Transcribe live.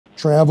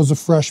Trav was a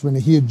freshman,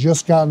 and he had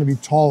just gotten to be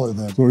taller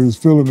than. So he was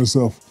feeling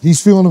himself.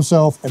 He's feeling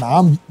himself, and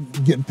I'm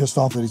getting pissed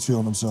off that he's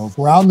feeling himself.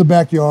 We're out in the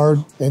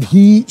backyard, and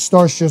he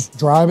starts just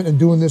driving and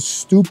doing this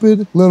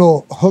stupid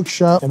little hook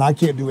shot, and I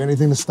can't do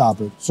anything to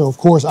stop it. So, of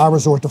course, I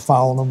resort to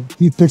fouling him.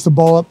 He picks the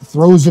ball up,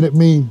 throws it at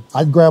me.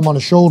 I'd grab him on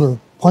the shoulder,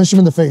 punch him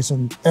in the face,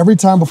 and every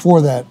time before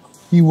that,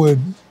 he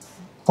would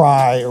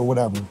cry or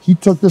whatever. He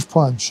took this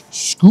punch,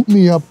 scooped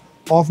me up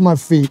off my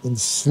feet, and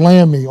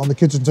slammed me on the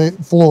kitchen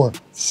floor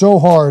so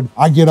hard.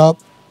 I get up,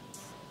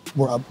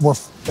 we're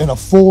in a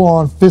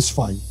full-on fist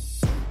fight.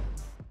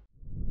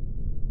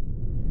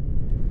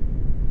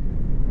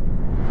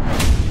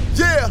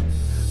 Yeah,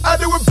 I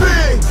do it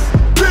big,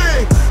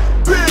 big,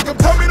 big. I'm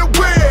coming to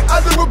win.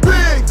 I do it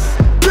big,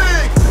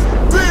 big,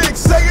 big.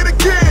 Say it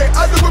again.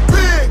 I do it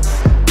big,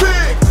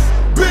 big,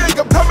 big.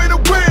 I'm coming to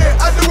win.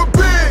 I do it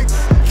big,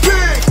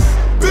 big,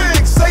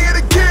 big. Say it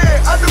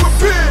again. I do it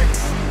big.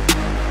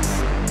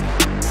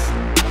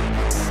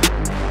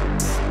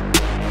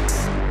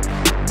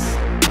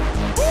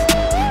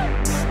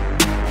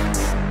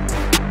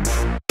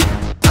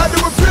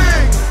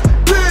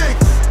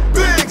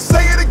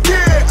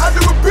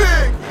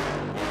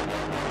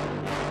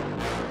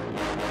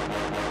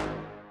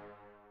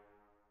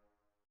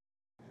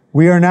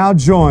 We are now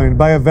joined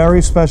by a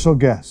very special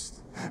guest.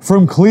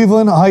 From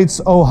Cleveland Heights,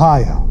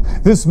 Ohio,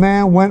 this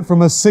man went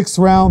from a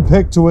 6th-round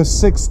pick to a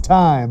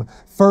 6-time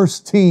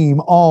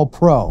first-team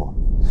All-Pro.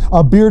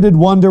 A bearded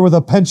wonder with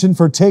a penchant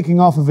for taking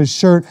off of his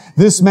shirt,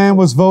 this man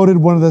was voted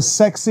one of the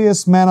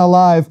sexiest men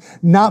alive,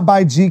 not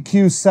by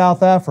GQ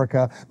South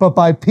Africa, but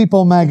by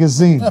People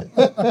magazine.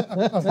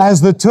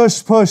 As the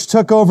tush push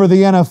took over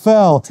the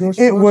NFL,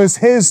 it was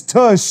his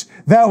tush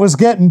that was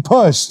getting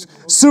pushed.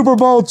 Super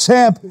Bowl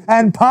champ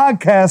and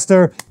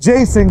podcaster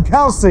Jason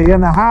Kelce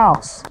in the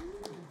house.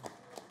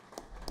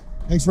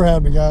 Thanks for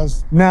having me,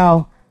 guys.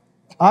 Now,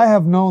 I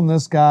have known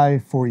this guy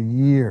for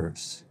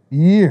years.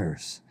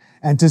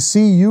 And to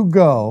see you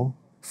go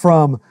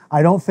from,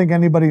 I don't think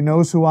anybody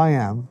knows who I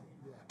am,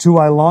 to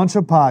I launch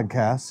a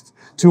podcast,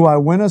 to I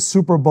win a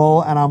Super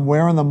Bowl and I'm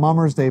wearing the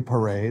Mummers Day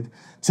parade,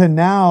 to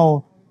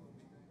now,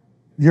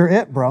 you're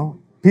it, bro.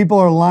 People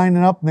are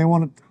lining up and they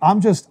want to, I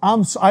just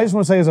want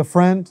to say as a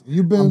friend,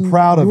 I'm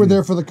proud of you. You were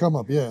there for the come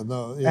up, yeah.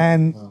 No, yeah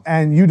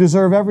and you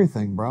deserve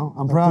everything, bro.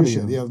 I'm proud of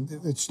you. Yeah,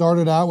 it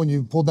started out when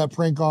you pulled that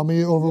prank on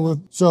me over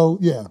with, so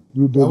yeah.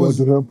 You did that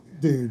to him?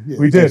 Dude, yeah.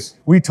 We did.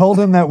 We told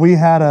him that we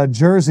had a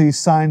jersey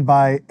signed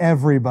by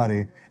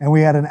everybody, and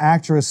we had an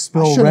actress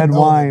spill red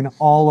wine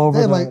all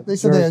over they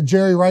said they had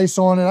Jerry Rice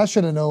on it. I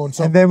should have known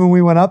something. And then when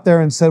we went up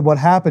there and said what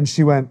happened,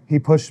 she went, he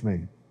pushed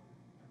me.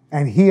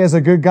 And he, as a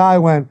good guy,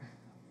 went,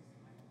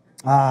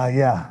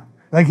 yeah.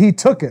 Like, he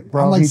took it,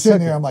 bro. I'm like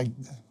sitting here, I'm like,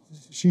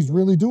 she's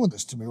really doing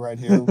this to me right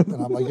here.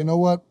 And I'm like, you know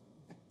what?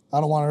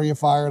 I don't want her to get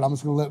fired. I'm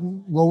just going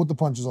to roll with the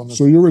punches on this.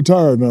 So you're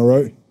retired now,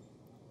 right?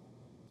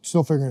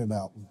 Still figuring it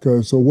out.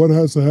 Okay, so what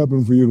has to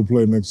happen for you to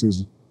play next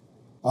season?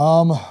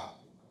 I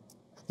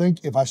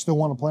think if I still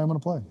want to play, I'm going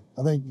to play.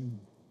 I think,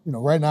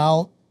 right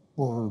now,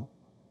 we're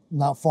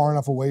not far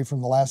enough away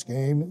from the last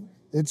game.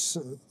 It's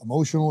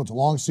emotional. It's a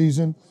long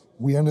season.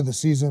 We ended the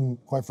season,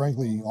 quite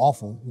frankly,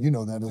 awful. You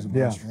know that as a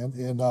Bears fan.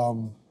 And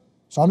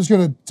so I'm just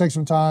going to take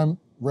some time,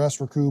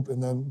 rest, recoup,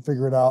 and then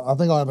figure it out. I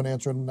think I'll have an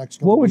answer in the next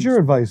couple What would weeks. your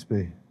advice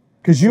be?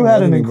 Because you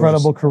had an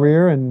incredible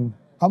career. And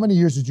how many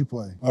years did you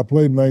play? I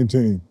played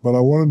 19, but I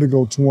wanted to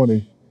go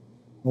 20.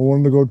 But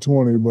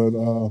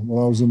when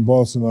I was in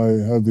Boston,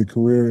 I had the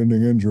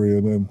career-ending injury,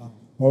 and then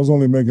I was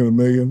only making $1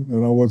 million,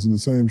 and I wasn't the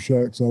same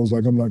Shaq, so I was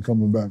like, I'm not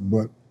coming back.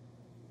 But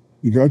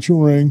you got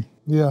your ring.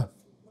 Yeah.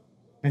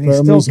 And he's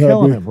still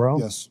killing it, bro.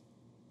 Yes.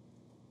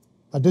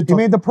 I did. He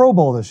made the Pro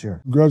Bowl this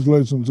year.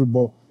 Congratulations, Super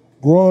Bowl.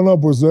 Growing up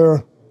was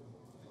there.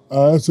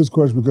 I asked this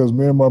question because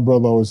me and my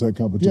brother always had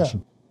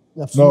competition.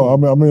 Yeah, absolutely.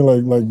 No, I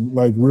mean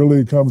like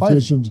really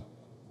competitions. Fighting.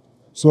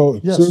 So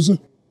seriously?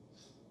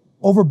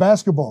 Over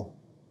basketball.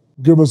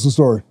 Give us the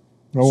story.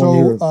 I want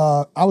to hear it.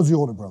 I was the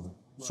older brother,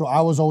 so I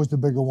was always the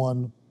bigger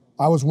one.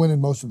 I was winning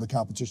most of the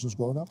competitions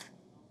growing up,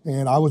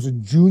 and I was a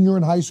junior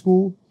in high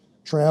school.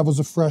 Trav was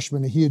a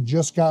freshman, and he had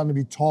just gotten to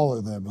be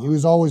taller than me. He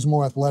was always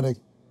more athletic,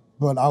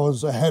 but I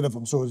was ahead of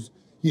him, so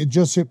he had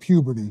just hit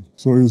puberty.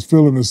 So he was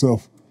feeling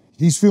himself.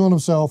 He's feeling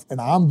himself,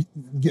 and I'm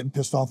getting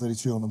pissed off that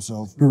he's feeling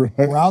himself. Right.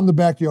 We're out in the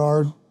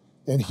backyard,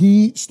 and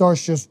he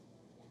starts just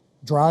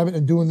driving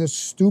and doing this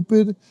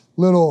stupid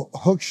little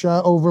hook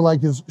shot over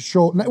like his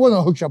shoulder. It wasn't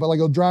a hook shot, but like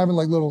a driving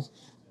like little,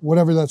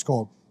 whatever that's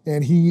called.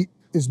 And he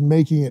is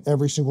making it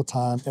every single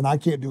time, and I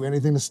can't do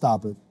anything to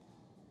stop it.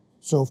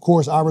 So, of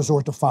course, I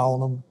resort to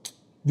fouling him.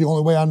 The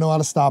only way I know how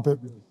to stop it.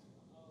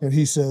 And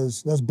he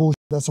says, that's bullshit,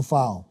 that's a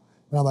foul.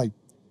 And I'm like,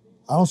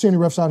 I don't see any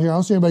refs out here. I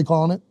don't see anybody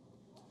calling it.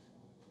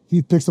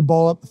 He picks the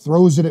ball up,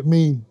 throws it at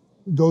me,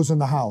 goes in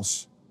the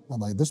house. I'm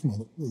like, this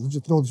mother, you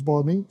just throw this ball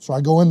at me? So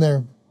I go in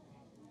there,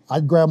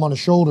 I'd grab him on the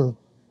shoulder,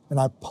 and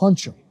I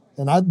punch him.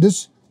 And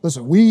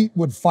listen, we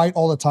would fight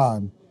all the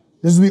time.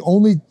 This is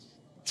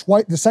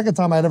the second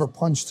time I'd ever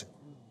punched him.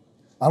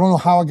 I don't know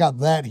how I got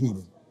that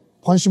heated.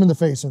 Punched him in the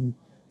face, and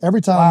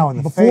Every time Wow, in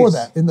the before face.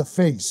 that, in the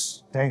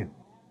face. Damn.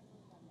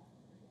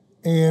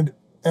 And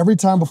every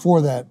time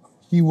before that,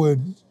 he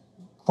would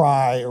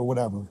cry or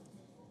whatever.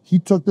 He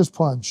took this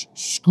punch,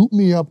 scooped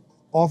me up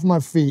off my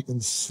feet,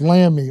 and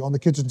slammed me on the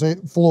kitchen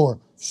floor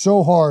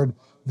so hard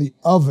the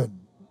oven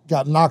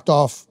got knocked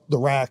off the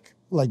rack,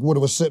 like what it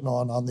was sitting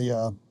on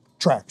the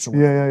tracks. Or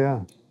whatever.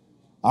 Yeah.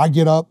 I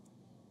get up.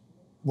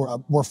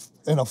 We're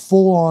in a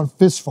full-on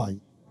fist fight.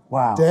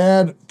 Wow.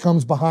 Dad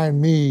comes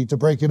behind me to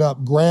break it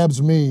up,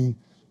 grabs me.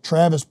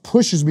 Travis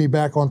pushes me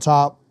back on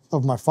top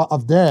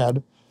of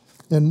Dad,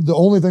 and the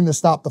only thing that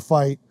stopped the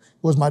fight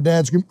was my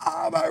dad screaming,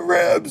 my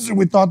ribs! And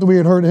we thought that we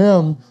had hurt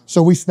him,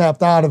 so we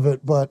snapped out of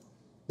it. But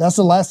that's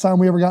the last time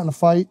we ever got in a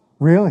fight.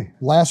 Really?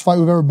 Last fight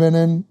we've ever been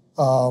in.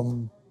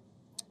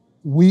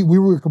 We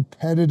were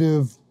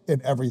competitive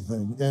in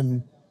everything,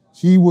 and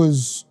he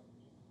was.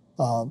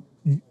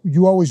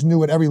 You always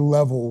knew at every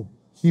level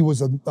he was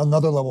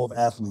another level of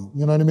athlete.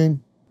 You know what I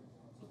mean?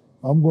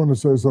 I'm going to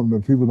say something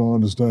that people don't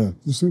understand.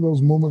 You see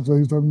those moments that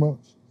he's talking about?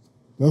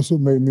 That's what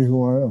made me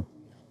who I am.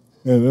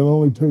 And it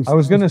only takes. I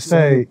was going to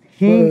say,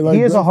 he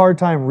has a hard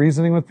time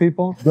reasoning with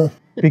people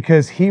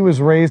because he was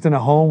raised in a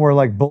home where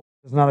like bull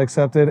is not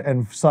accepted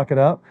and suck it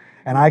up.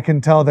 And I can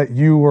tell that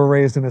you were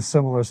raised in a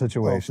similar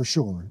situation. Oh, for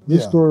sure.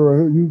 This story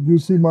right here, you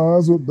see my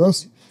eyes?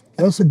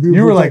 That's a beautiful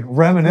You were thing. like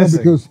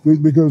reminiscing.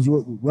 Because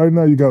right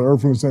now you got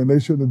Earthling saying they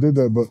shouldn't have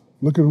did that, but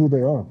look at who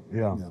they are.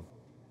 Yeah.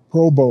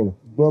 Pro Bowler.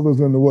 Brothers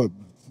in the what?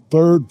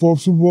 Third,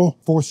 fourth Super Bowl?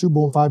 Fourth Super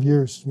Bowl in 5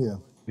 years. Yeah.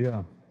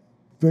 Yeah.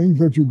 Things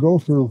that you go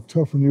through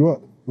toughen you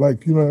up.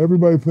 Like,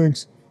 everybody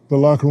thinks the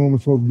locker room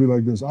is supposed to be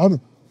like this. I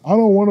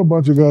don't want a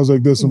bunch of guys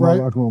like this in my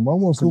locker room. I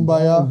want some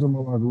guys in my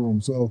locker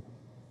room. So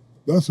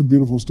that's a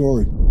beautiful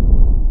story.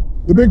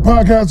 The Big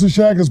Podcast with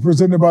Shaq is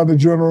presented by The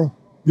General.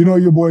 You know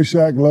your boy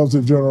Shaq loves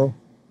The General.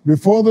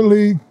 Before the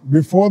league,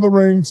 before the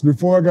rings,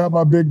 before I got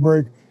my big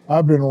break,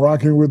 I've been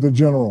rocking with The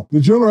General. The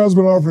General has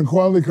been offering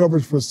quality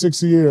coverage for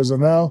 60 years,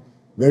 and now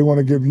they want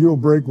to give you a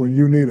break when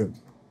you need it.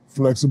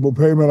 Flexible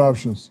payment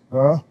options,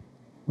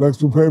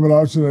 Flexible payment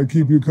options that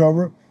keep you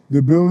covered. The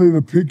ability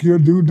to pick your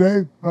due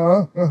date,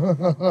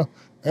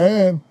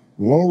 and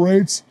low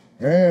rates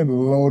and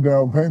low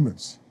down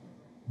payments.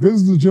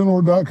 Visit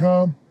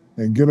thegeneral.com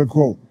and get a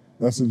quote.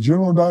 That's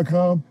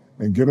thegeneral.com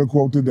and get a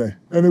quote today.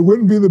 And it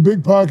wouldn't be the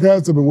Big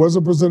Podcast if it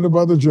wasn't presented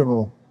by The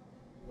General.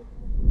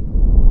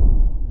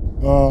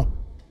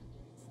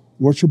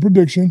 What's your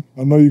prediction?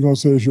 I know you're gonna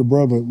say it's your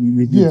brother.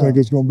 You think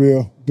it's gonna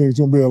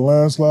be a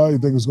landslide? You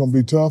think it's gonna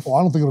be tough? Well,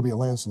 I don't think it'll be a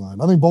landslide.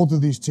 I think both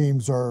of these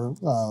teams are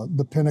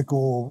the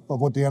pinnacle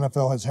of what the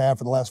NFL has had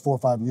for the last 4 or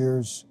 5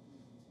 years.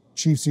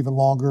 Chiefs even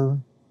longer.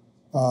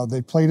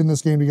 They played in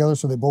this game together,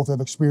 so they both have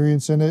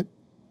experience in it.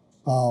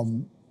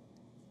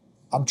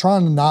 I'm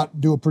trying to not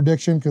do a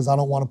prediction because I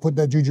don't want to put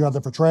that juju out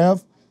there for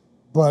Trav.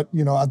 But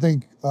I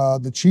think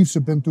the Chiefs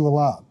have been through a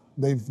lot.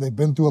 They've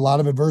been through a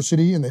lot of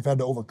adversity and they've had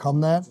to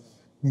overcome that.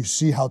 You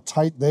see how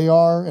tight they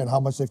are and how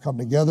much they've come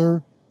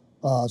together.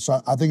 So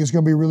I think it's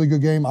going to be a really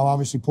good game. I'm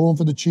obviously pulling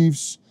for the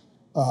Chiefs.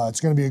 It's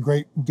going to be a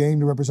great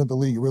game to represent the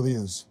league. It really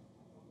is.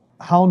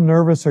 How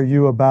nervous are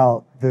you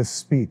about this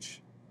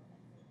speech?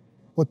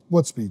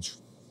 What speech?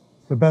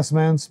 The best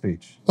man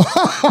speech.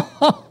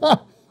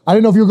 I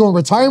didn't know if you were going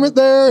retirement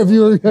there.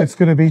 It's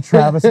going to be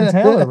Travis and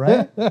Taylor,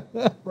 right?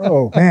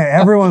 Bro. Man,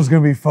 everyone's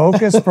going to be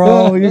focused,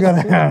 bro. You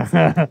got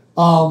to.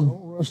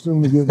 Don't rush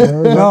them to get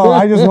married. No,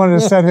 I just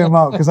wanted to set him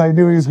up because I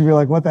knew he was going to be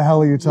like, what the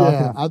hell are you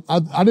talking about?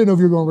 I didn't know if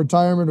you were going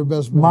retirement or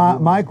best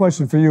man. My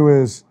question for you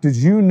is, did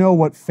you know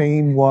what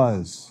fame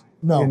was?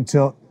 No.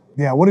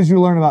 What did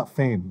you learn about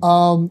fame?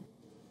 I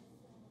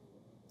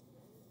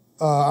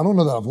don't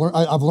know that I've learned.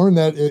 I've learned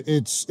that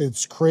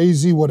it's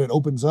crazy what it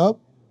opens up.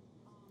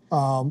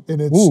 And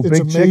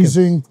it's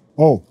amazing. Chicken.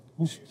 Oh,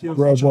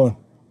 grab one.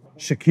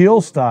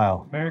 Shaquille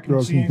style.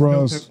 Grab some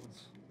fries.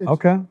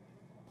 Okay.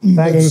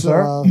 Thanks,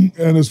 sir.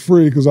 And it's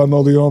free because I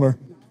know the owner.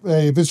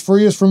 Hey, if it's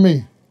free, it's for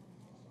me.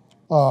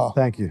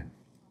 Thank you.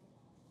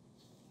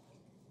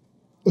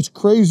 It's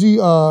crazy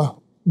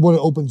what it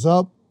opens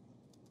up,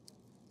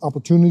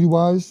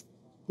 opportunity-wise.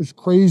 It's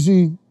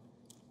crazy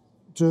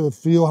to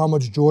feel how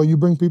much joy you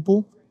bring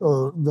people,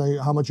 or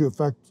how much you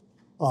affect,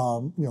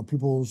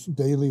 people's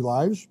daily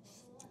lives.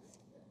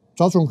 It's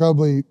also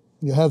incredibly,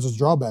 it has its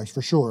drawbacks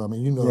for sure. I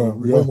mean,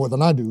 way more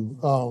than I do.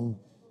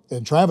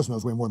 And Travis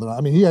knows way more than I.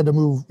 I mean, he had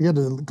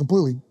to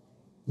completely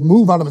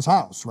move out of his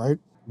house, right?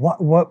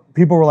 What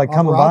people were like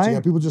coming by? Yeah,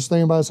 people just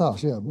staying by his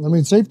house, yeah. I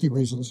mean, safety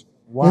reasons.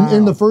 Wow.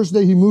 In the first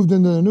day he moved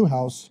into the new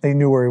house. They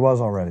knew where he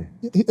was already.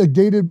 A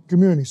gated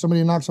community.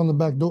 Somebody knocks on the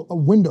back door, a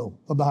window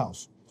of the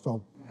house.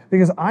 So.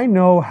 Because I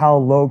know how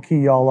low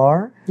key y'all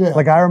are. Yeah.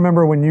 Like I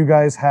remember when you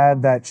guys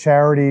had that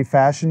charity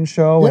fashion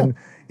show, and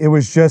it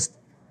was just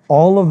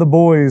all of the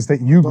boys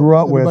that you grew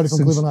up with. Everybody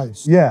from Cleveland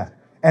Heights. Yeah,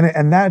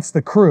 and that's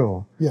the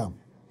crew. Yeah.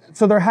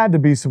 So there had to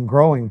be some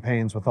growing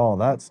pains with all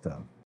that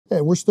stuff.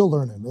 Yeah, we're still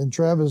learning. And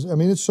Travis, I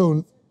mean, it's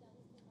so.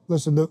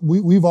 Listen,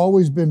 we've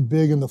always been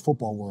big in the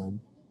football world,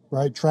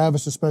 right?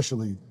 Travis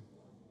especially.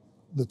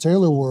 The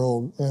Taylor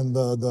world and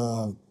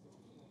the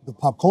the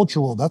pop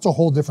culture world, that's a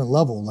whole different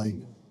level. Like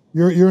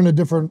you're in a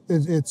different.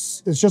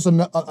 It's just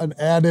an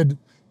added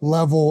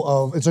level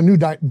of. It's a new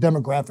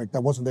demographic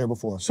that wasn't there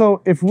before.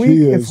 So if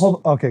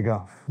okay,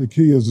 go. The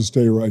key is to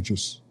stay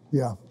righteous.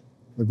 Yeah.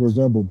 Like for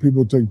example,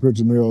 people take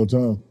pictures of me all the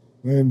time.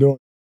 They ain't doing.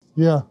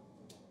 Yeah.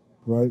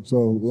 Right. So a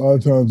lot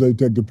of times they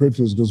take the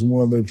pictures because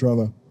one, they're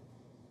trying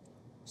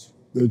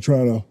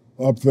to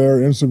up their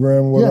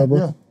Instagram or whatever.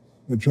 Yeah.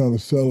 They're trying to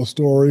sell a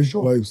story.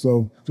 Sure. Like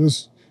so,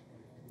 just.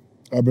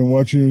 I've been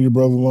watching you and your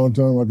brother a long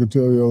time. I can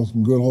tell you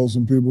some good,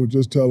 wholesome people.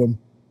 Just tell them,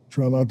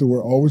 try not to wear.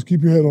 Always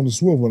keep your head on the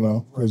swivel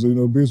now, because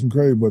be some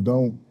crazy, but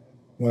don't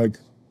if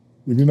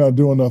you're not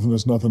doing nothing,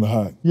 there's nothing to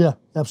hide. Yeah,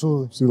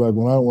 absolutely. See, like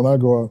when I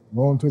go out,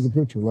 go and take a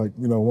picture. Like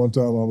one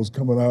time I was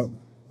coming out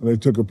and they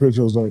took a picture.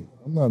 I was like,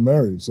 I'm not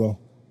married, so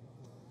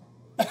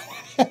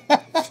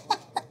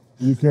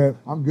you can't.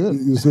 I'm good.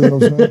 You see what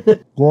I'm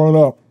saying? Growing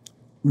up,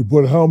 we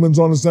put Hellman's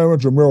on the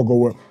sandwich or Miracle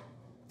Whip.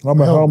 I'm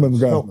a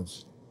Hellman's guy.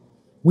 Hellman's.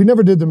 We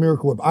never did the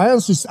Miracle Whip. I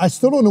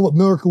still don't know what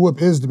Miracle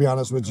Whip is, to be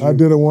honest with you. I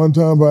did it one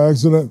time by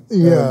accident.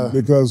 Yeah.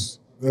 Because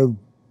I'm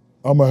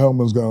a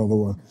Hellman's guy all the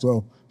way.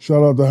 So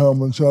shout out to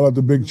Hellman. Shout out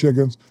to Big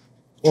Chickens.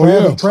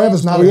 Trav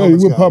is not a you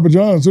Hellman's with guy. Papa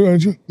John's too,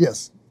 ain't you?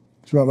 Yes.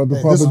 Shout out to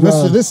Papa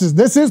John's.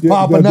 This is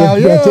Papa now.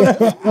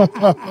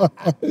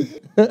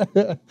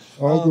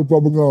 Uncle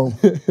Papa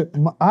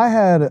Gone. I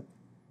had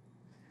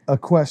a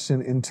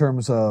question in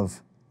terms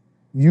of,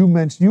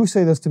 you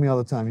say this to me all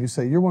the time. You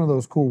say, you're one of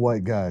those cool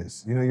white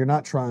guys. You're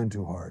not trying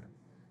too hard.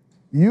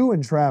 You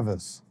and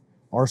Travis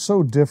are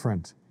so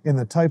different in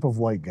the type of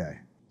white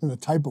guy. In the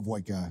type of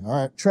white guy, all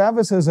right.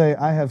 Travis is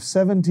I have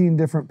 17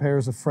 different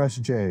pairs of fresh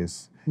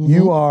J's. Mm-hmm.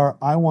 You are,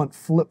 I want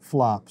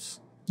flip-flops.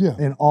 Yeah.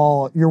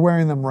 You're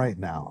wearing them right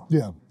now.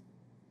 Yeah.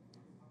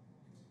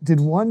 Did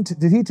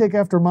he take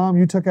after mom?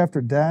 You took after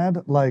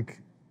dad?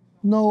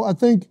 No, I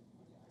think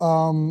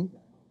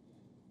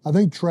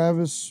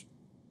Travis,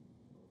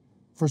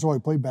 first of all, he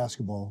played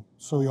basketball,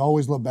 so he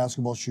always loved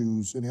basketball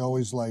shoes, and he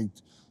always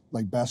liked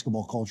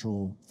basketball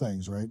cultural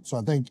things, right? So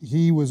I think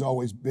he was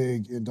always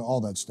big into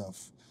all that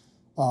stuff.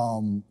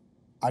 I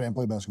didn't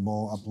play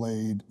basketball. I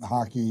played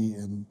hockey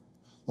and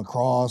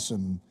lacrosse,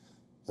 and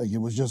it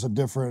was just a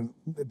different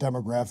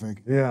demographic.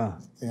 Yeah.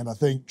 And I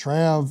think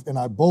Trav and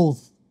I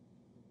both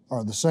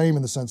are the same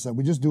in the sense that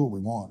we just do what we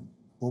want.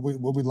 What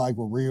we like,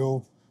 we're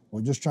real.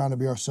 We're just trying to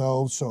be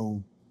ourselves.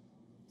 So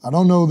I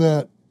don't know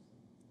that,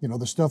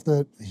 the stuff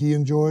that he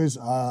enjoys,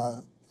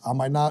 I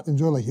might not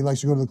enjoy. Like, he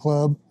likes to go to the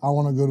club. I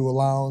want to go to a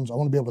lounge. I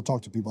want to be able to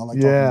talk to people. I like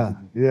talking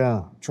to people.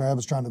 Yeah. Trav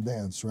is trying to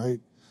dance,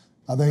 right?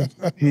 I think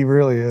he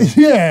really is.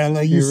 Yeah,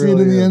 like you see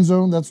really it in the is. end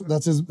zone.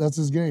 That's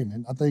his game,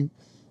 and I think.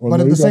 Well,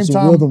 but at the same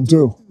time, rhythm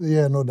too.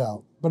 Yeah, no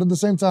doubt. But at the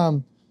same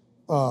time,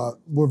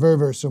 we're very,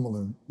 very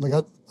similar.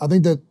 Like I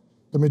think that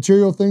the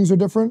material things are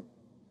different,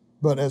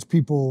 but as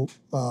people,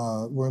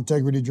 we're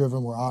integrity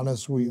driven. We're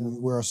honest.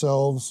 We're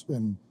ourselves,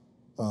 and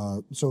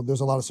so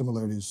there's a lot of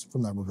similarities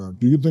from that regard.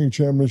 Do you think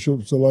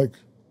championships are like?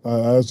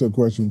 I asked that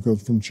question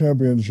because from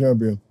champion to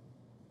champion,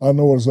 I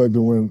know what it's like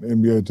to win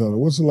NBA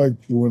title. What's it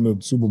like to win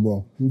the Super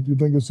Bowl? Do you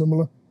think it's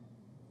similar?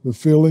 The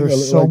feeling.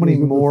 There's so many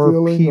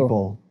more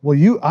people.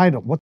 Well, I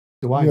don't. What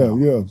do I know?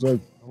 Yeah. It's like,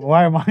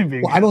 why am I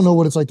being? Well, I don't know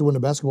what it's like to win a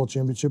basketball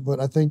championship,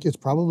 but I think it's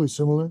probably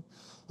similar.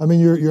 I mean,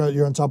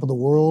 you're on top of the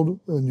world,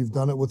 and you've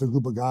done it with a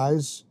group of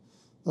guys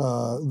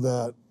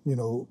that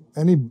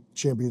any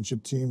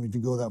championship team, if you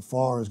go that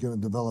far, is going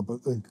to develop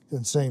an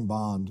insane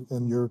bond.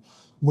 And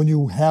when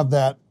you have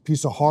that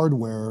piece of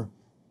hardware,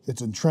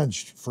 it's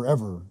entrenched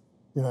forever.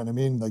 You know what I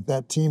mean? Like,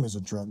 that team is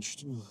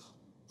entrenched.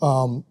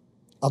 I'll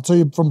tell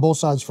you from both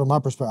sides, from my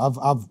perspective,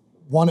 I've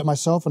won it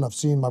myself, and I've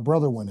seen my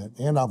brother win it,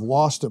 and I've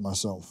lost it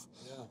myself.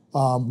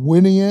 Yeah.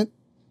 Winning it,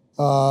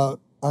 I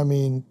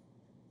mean,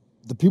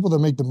 the people that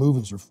make the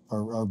movies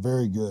are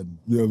very good.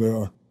 Yeah, they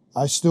are.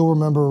 I still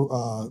remember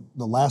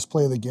the last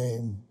play of the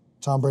game.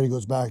 Tom Brady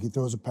goes back, he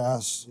throws a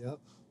pass,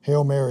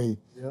 Hail Mary,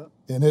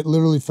 and it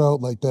literally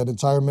felt like that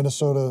entire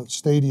Minnesota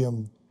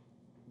stadium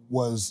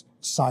was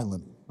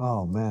silent.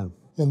 Oh, man.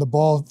 And the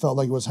ball felt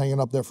like it was hanging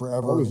up there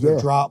forever.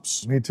 It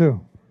drops. Me too.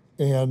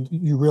 And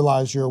you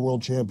realize you're a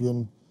world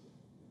champion.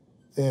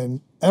 And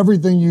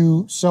everything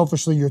you're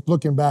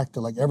looking back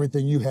to, like,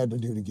 everything you had to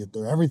do to get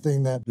there.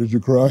 Everything that... Did you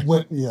cry?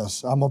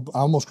 Yes. I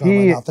almost cried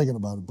right now thinking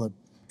about it, but...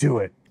 Do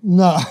it.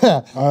 No.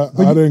 I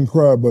didn't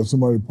cry, but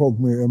somebody poked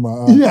me in my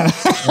eye. Yeah.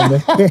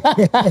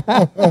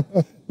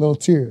 Little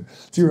tear.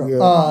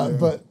 Yeah.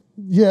 But,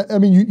 yeah, I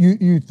mean,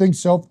 you think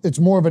it's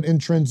more of an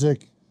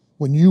intrinsic...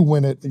 When you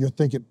win it, you're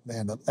thinking,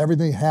 man,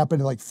 everything happened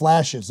in like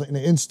flashes, like in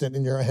an instant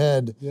in your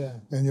head. Yeah.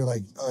 And you're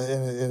like,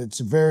 and it's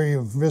a very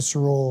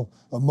visceral,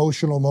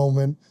 emotional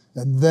moment.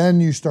 And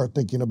then you start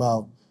thinking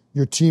about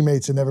your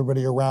teammates and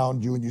everybody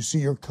around you, and you see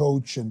your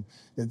coach, and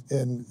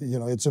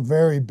it's a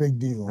very big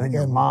deal. And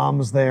your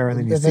mom's there, and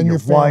then you see then your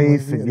family,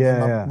 wife,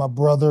 and my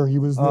brother, he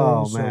was there.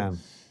 Oh, so man.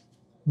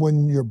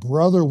 When your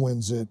brother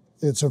wins it,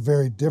 it's a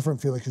very different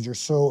feeling because you're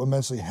so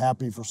immensely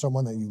happy for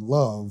someone that you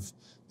love,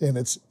 and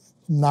it's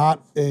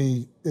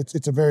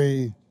a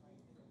very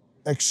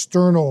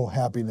external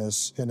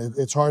happiness, and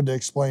it's hard to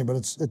explain, but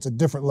it's a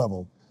different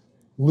level.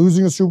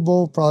 Losing a Super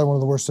Bowl, probably one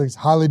of the worst things.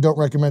 Highly don't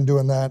recommend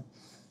doing that.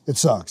 It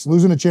sucks.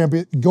 Losing a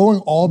champion, going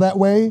all that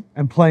way.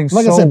 And playing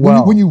like so I said,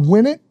 well. when you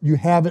win it, you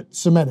have it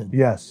cemented.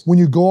 Yes. When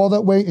you go all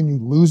that way and you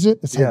lose it,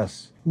 it's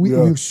Yes. like,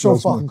 we're so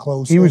fucking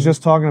close. He was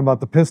just talking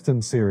about the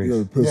Pistons series.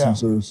 Yeah, the Pistons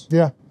series.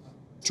 Yeah.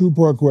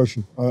 Two-part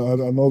question. I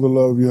know the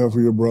love you have for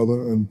your brother,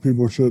 and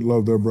people should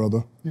love their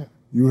brother. Yeah.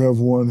 You have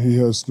one, he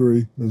has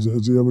three. Has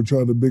he ever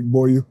tried to big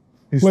boy you?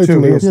 He's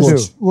Playfully, two. of He's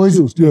course. two. Well, he's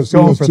Yes,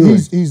 going he has for two.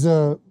 three. He's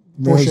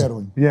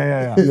foreshadowing.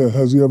 Yeah. Yeah,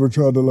 has he ever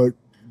tried to like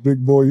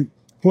big boy you?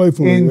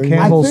 Playfully? In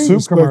Campbell's I soup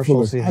think-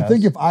 commercials, he I has.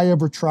 think if I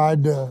ever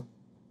tried to,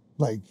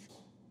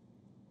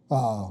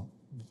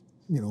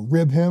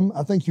 rib him,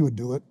 I think he would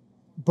do it.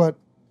 But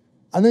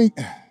I think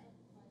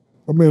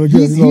I mean,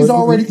 again, he's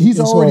already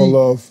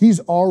love. he's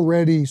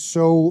already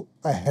so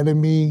ahead of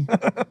me.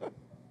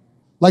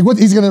 Like what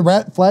he's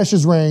gonna flash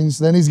his rings,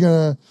 then he's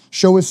gonna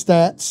show his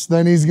stats,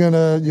 then he's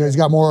gonna he's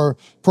got more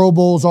Pro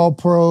Bowls, All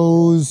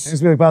Pros.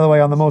 He's like, by the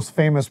way, I'm the most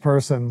famous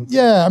person.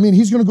 Yeah, I mean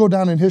he's gonna go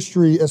down in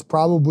history as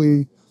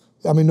probably.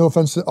 I mean, no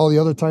offense to all the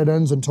other tight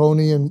ends and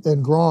Tony and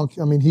Gronk.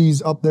 I mean,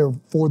 he's up there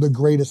for the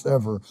greatest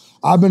ever.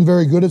 I've been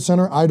very good at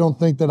center. I don't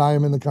think that I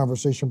am in the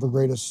conversation for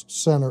greatest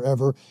center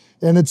ever.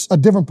 And it's a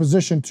different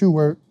position, too,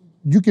 where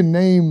you can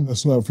name...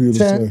 That's not for you to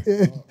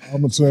say.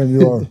 I'm not saying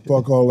you are.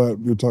 Fuck all that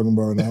you're talking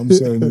about right now. I'm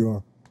saying you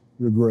are.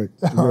 You're great.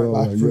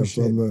 I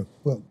appreciate it.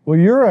 Well,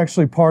 you're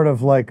actually part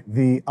of like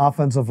the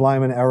offensive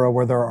lineman era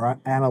where there are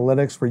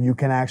analytics where you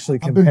can actually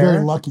I've compare. been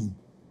very lucky.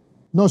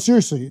 No,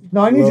 seriously.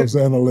 No, I need Loves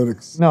you.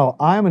 analytics. No,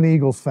 I'm an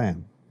Eagles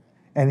fan,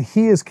 and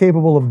he is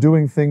capable of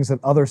doing things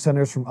that other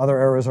centers from other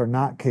eras are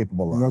not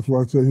capable And of. that's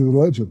why I say he's a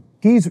legend.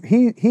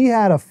 He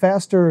had a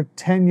faster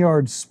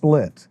 10-yard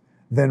split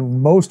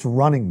than most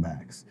running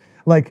backs.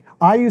 Like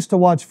I used to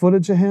watch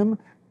footage of him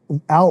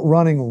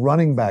outrunning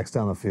running backs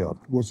down the field.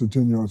 What's the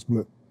 10-yard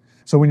split?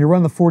 So when you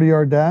run the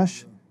 40-yard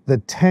dash, the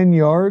 10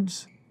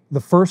 yards,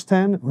 the first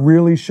 10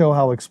 really show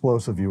how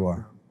explosive you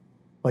are.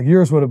 Like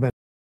yours would have been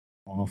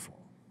awful.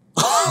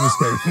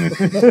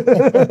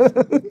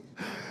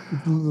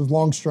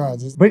 Long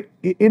strides. But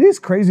it is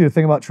crazy to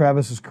think about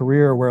Travis's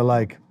career where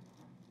like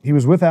he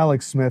was with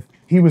Alex Smith.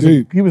 He was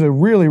a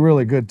really,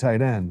 really good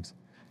tight end.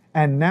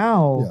 And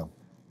now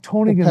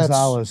Tony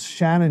Gonzalez,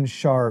 Shannon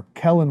Sharp,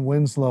 Kellen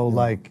Winslow,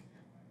 like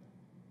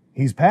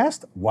he's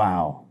passed?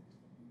 Wow.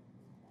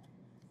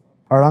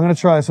 All right, I'm going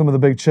to try some of the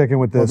big chicken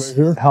with this.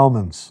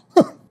 Hellman's.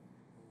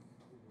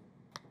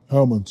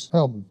 Hellman's.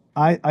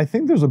 I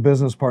think there's a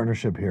business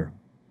partnership here.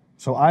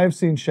 So I have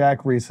seen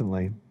Shaq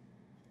recently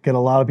get a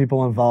lot of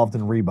people involved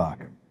in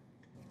Reebok.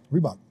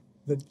 When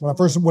I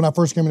first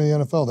came into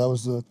the NFL, that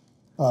was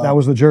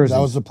the jersey. That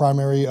was the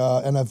primary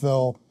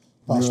NFL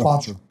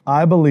sponsor.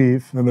 I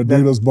believe. And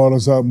Adidas bought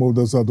us out, moved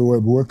us out the way,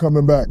 but we're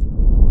coming back.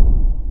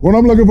 When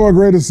I'm looking for a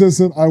great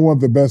assistant, I want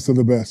the best of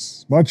the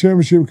best. My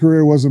championship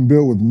career wasn't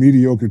built with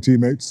mediocre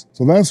teammates.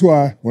 So that's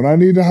why, when I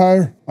need to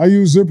hire, I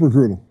use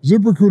ZipRecruiter.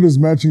 ZipRecruiter's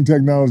matching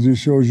technology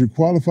shows you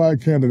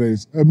qualified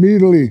candidates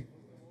immediately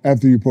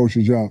after you post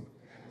your job.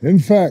 In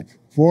fact,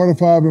 4 out of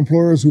 5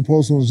 employers who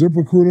post on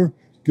ZipRecruiter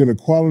get a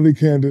quality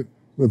candidate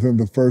within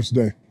the first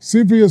day.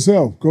 See for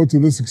yourself. Go to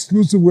this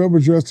exclusive web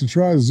address to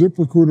try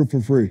ZipRecruiter for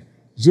free.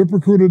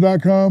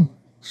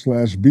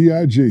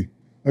 ZipRecruiter.com/BIG.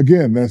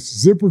 Again,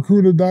 that's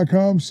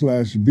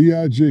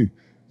ZipRecruiter.com/BIG.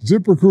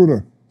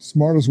 ZipRecruiter,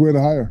 smartest way to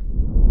hire.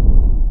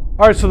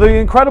 All right, so the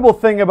incredible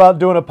thing about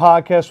doing a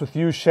podcast with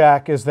you,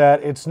 Shaq, is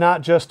that it's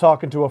not just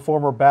talking to a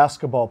former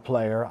basketball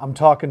player. I'm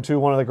talking to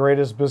one of the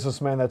greatest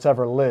businessmen that's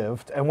ever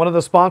lived. And one of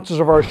the sponsors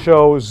of our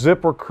show,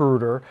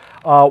 ZipRecruiter,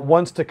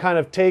 wants to kind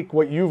of take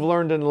what you've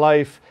learned in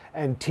life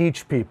and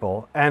teach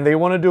people. And they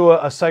want to do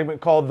a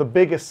segment called The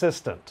Big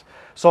Assistant.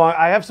 So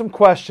I have some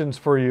questions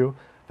for you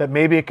that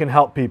maybe it can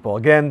help people.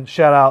 Again,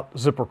 shout out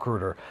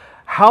ZipRecruiter.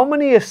 How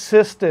many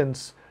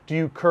assistants do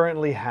you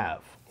currently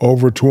have?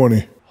 Over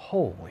 20.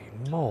 Holy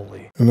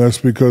moly. And that's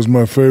because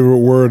my favorite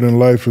word in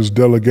life is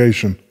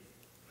delegation.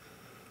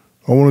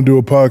 I want to do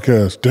a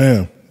podcast.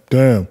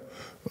 Damn.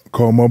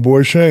 Call my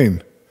boy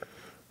Shane.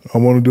 I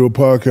want to do a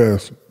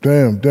podcast.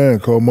 Damn.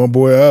 Call my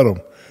boy Adam.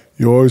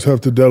 You always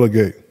have to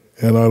delegate.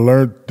 And I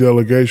learned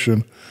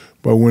delegation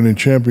by winning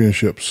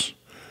championships.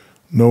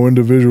 No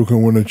individual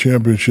can win a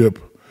championship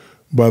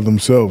by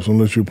themselves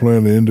unless you're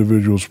playing an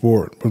individual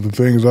sport. But the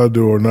things I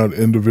do are not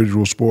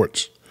individual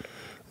sports.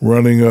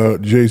 Running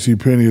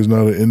JCPenney is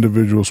not an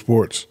individual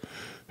sports.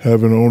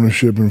 Having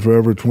ownership in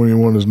Forever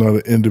 21 is not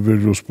an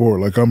individual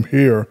sport. Like I'm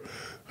here,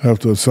 I have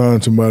to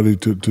assign somebody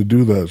to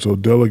do that. So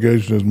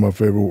delegation is my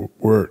favorite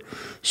word.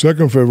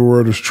 Second favorite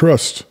word is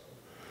trust.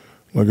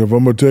 Like if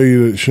I'm gonna tell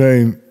you that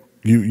Shane,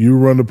 you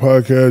run the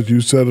podcast,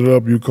 you set it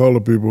up, you call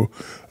the people,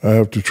 I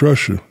have to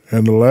trust you.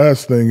 And the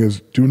last thing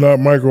is do not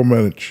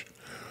micromanage.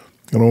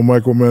 I don't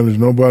micromanage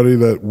nobody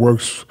that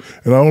works,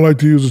 and I don't like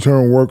to use the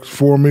term works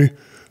for me,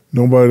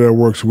 nobody that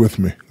works with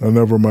me. I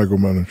never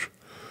micromanage.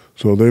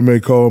 So they may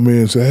call me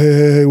and say,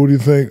 hey, what do you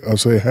think? I'll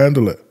say,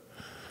 handle it.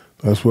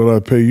 That's what I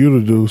pay you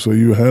to do, so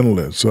you handle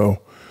it.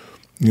 So,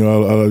 you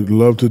know, I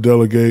love to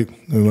delegate,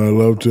 and I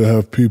love to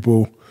have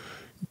people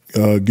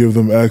give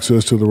them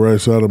access to the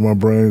right side of my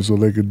brain so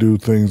they could do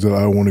things that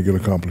I want to get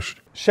accomplished.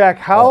 Shaq,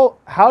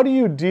 how do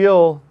you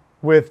deal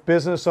with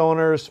business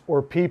owners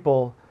or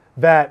people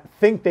that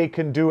think they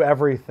can do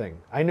everything?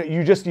 I know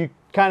you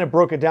kind of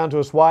broke it down to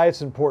us why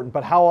it's important,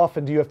 but how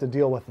often do you have to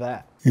deal with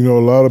that? You know,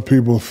 a lot of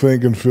people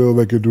think and feel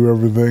they could do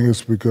everything.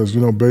 It's because, you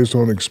know, based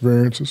on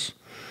experiences.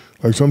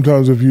 Like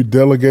sometimes if you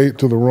delegate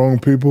to the wrong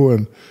people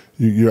and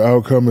your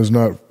outcome is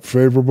not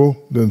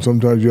favorable, then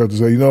sometimes you have to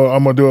say, you know,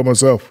 I'm going to do it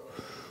myself.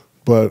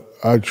 But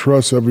I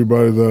trust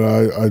everybody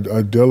that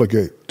I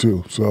delegate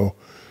to. So,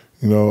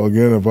 you know,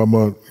 again, if I'm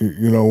want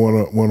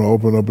to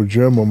open up a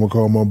gym, I'm gonna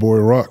call my boy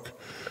Rock.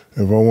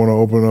 If I want to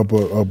open up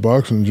a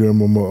boxing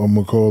gym, I'm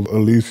gonna call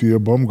Alicia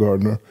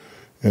Bumgardner,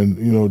 and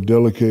you know,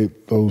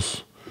 delegate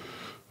those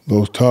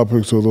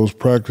topics or those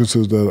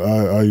practices that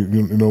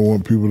I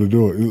want people to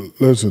do it.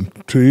 Listen,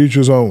 to each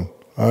his own.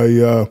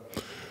 I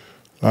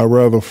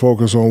rather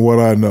focus on what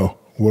I know.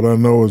 What I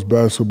know is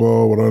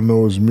basketball. What I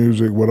know is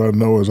music. What I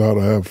know is how to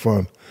have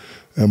fun.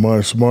 Am I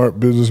a smart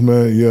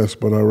businessman? Yes,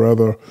 but I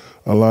rather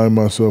align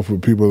myself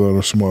with people that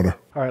are smarter.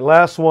 All right,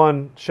 last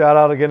one. Shout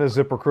out again to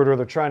ZipRecruiter.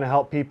 They're trying to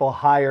help people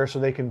hire so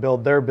they can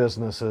build their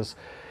businesses.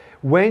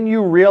 When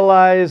you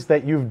realize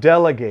that you've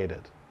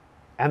delegated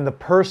and the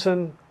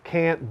person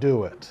can't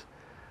do it,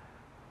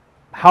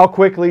 how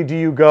quickly do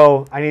you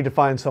go, I need to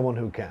find someone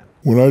who can?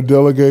 When I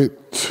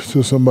delegate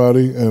to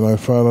somebody and I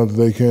find out that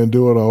they can't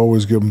do it, I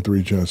always give them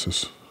 3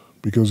 chances.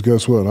 Because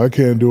guess what? I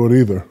can't do it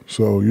either.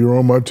 So you're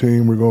on my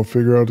team. We're going to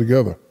figure it out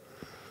together.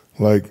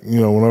 Like, you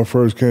know, when I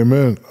first came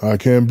in, I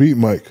can't beat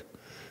Mike.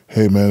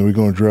 Hey, man, we're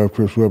going to draft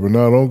Chris Webber.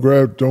 No,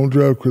 don't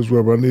draft Chris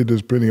Webber. I need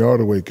this Penny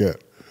Hardaway cat.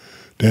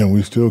 Damn,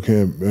 we still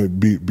can't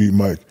beat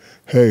Mike.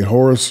 Hey,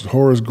 Horace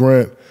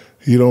Grant,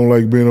 he don't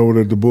like being over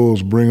at the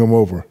Bulls. Bring him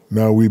over.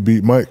 Now we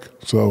beat Mike.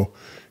 So,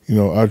 you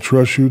know, I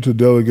trust you to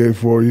delegate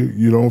for you.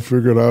 You don't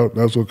figure it out.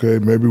 That's okay.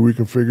 Maybe we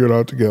can figure it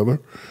out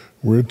together.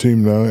 We're a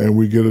team now, and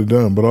we get it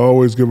done. But I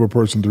always give a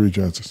person 3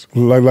 chances.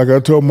 Like I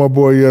told my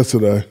boy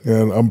yesterday,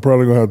 and I'm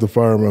probably going to have to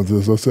fire him after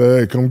this. I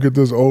said, hey, come get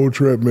this old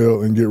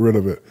treadmill and get rid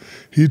of it.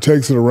 He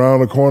takes it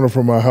around the corner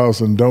from my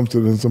house and dumps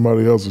it in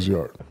somebody else's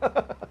yard.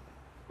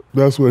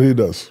 That's what he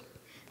does.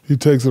 He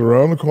takes it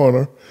around the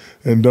corner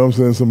and dumps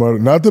it in somebody,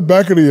 not the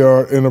back of the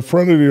yard, in the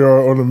front of the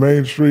yard on the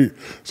main street.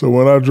 So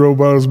when I drove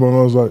by this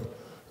morning, I was like,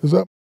 is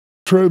that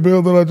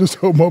treadmill that I just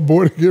told my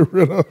boy to get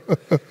rid of?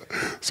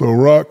 So,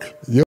 Rock,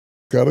 yep.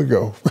 Gotta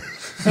go.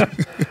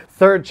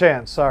 Third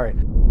chance, sorry.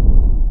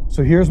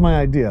 So here's my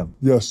idea.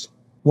 Yes.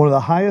 One of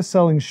the highest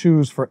selling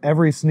shoes for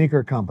every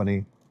sneaker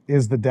company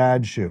is the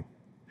dad shoe.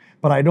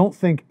 But I don't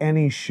think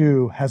any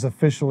shoe has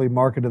officially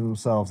marketed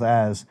themselves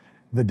as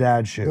the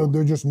dad shoe.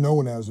 They're just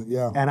known as it,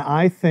 yeah. And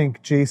I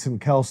think Jason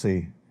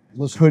Kelce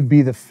could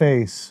be the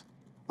face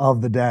of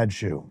the dad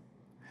shoe.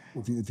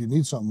 If you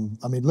need something,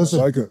 I mean,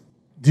 listen. I like it.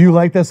 Do you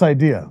like this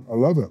idea? I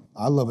love it.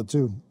 I love it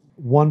too.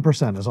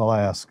 1% is all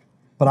I ask.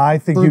 But I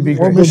think you'd be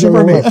great.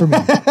 For me.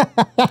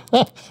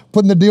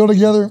 Putting the deal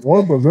together.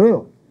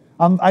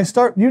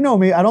 1%. You know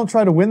me, I don't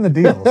try to win the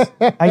deals.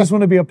 I just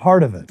want to be a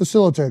part of it.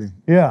 Facilitating.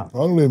 Yeah. I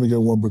don't even get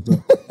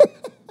 1%.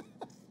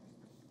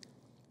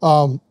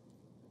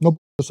 No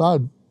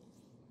aside,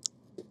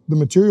 the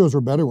materials were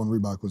better when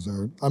Reebok was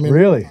there. I mean,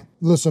 really?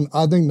 Listen,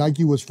 I think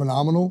Nike was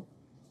phenomenal.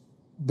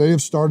 They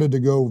have started to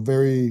go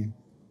very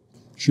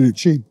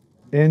cheap.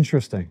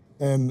 Interesting.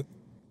 And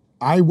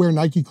I wear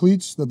Nike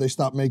cleats that they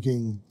stopped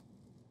making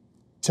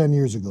 10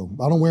 years ago.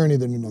 I don't wear any of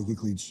their new Nike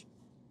cleats.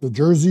 The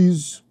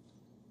jerseys,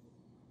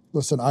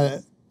 listen, I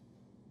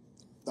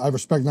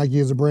respect Nike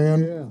as a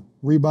brand. Yeah.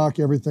 Reebok,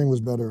 everything was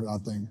better, I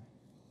think.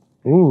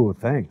 Ooh,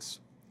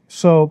 thanks.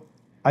 So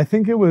I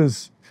think it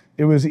was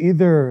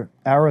either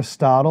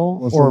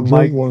Aristotle or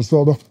Mike. Want a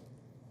soda?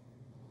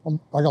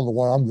 I got the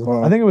one, I'm good.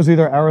 I think it was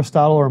either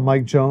Aristotle or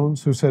Mike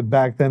Jones who said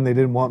back then they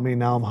didn't want me,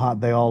 now I'm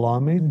hot, they all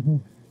on me. Mm-hmm.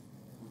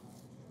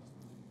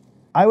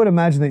 I would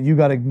imagine that you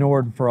got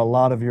ignored for a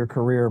lot of your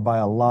career by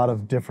a lot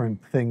of different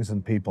things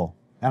and people.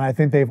 And I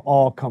think they've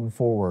all come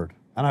forward.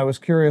 And I was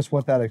curious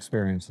what that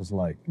experience is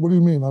like. What do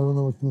you mean? I don't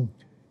know what you mean.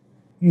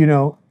 You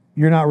know,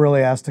 you're not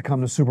really asked to come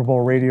to Super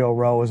Bowl Radio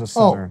Row as a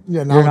center. Oh,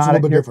 yeah, now it's a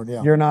little bit different,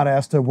 yeah. You're not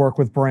asked to work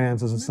with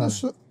brands as a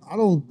center. I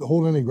don't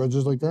hold any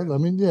grudges like that. I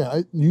mean,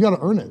 yeah, you got to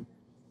earn it.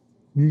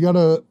 You got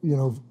to, you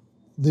know,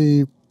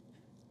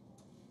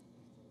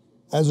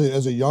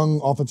 as a young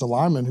offensive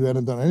lineman who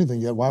hadn't done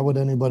anything yet, why would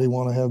anybody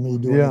want to have me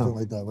do anything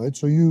like that, right?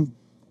 So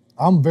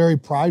I'm very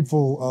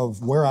prideful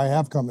of where I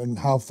have come and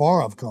how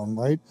far I've come,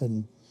 right?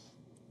 And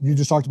you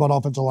just talked about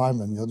offensive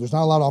linemen. You know, there's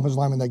not a lot of offensive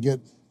linemen that get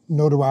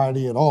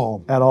notoriety at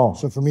all. At all.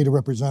 So for me to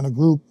represent a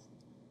group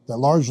that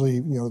largely,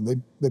 you know,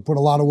 they put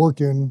a lot of work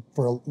in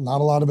for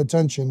not a lot of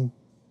attention.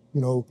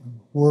 You know,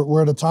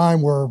 we're at a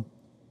time where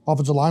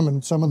offensive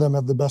linemen, some of them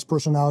have the best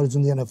personalities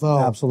in the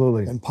NFL.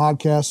 Absolutely. And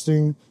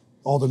podcasting,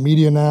 all the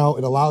media now,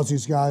 it allows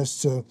these guys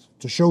to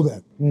show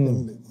that.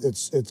 And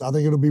it's I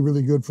think it'll be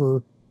really good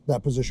for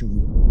that position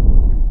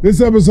group. This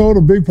episode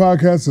of Big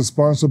Podcast is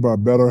sponsored by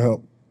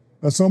BetterHelp.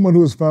 As someone who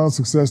has found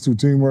success through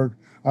teamwork,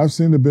 I've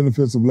seen the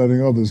benefits of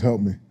letting others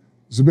help me.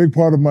 It's a big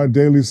part of my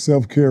daily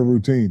self-care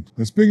routine.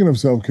 And speaking of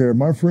self-care,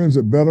 my friends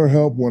at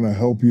BetterHelp want to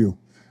help you.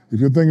 If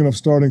you're thinking of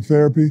starting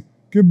therapy,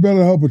 give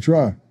BetterHelp a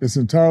try. It's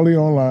entirely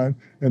online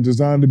and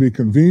designed to be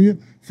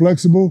convenient,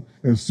 flexible,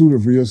 and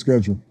suited for your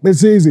schedule.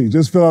 It's easy.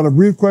 Just fill out a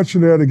brief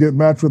questionnaire to get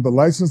matched with a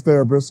licensed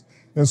therapist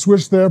and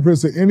switch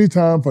therapists at any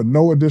time for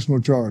no additional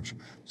charge.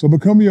 So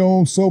become your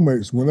own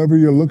soulmates whenever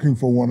you're looking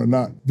for one or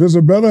not.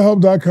 Visit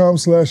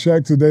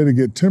BetterHelp.com/Shaq today to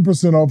get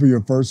 10% off of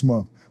your first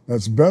month.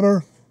 That's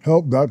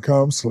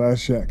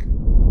BetterHelp.com/Shaq.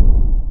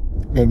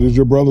 And did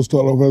your brother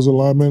start off as a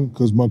lineman?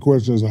 Because my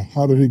question is,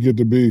 how did he get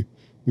to be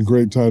the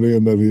great tight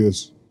end that he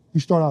is? He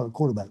started out at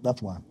quarterback,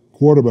 that's why.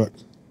 Quarterback.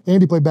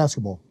 And he played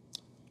basketball.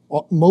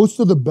 Most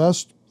of the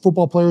best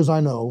football players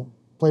I know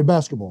played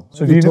basketball.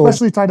 So do you know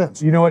especially tight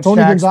ends. You know what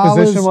Tony Shaq's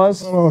Gonzalez, position was?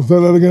 Say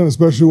that again,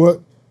 especially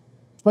what?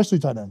 Especially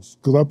tight ends.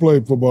 Because I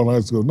played football in high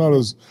school, not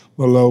as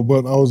low,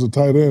 but I was a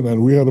tight end,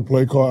 and we had a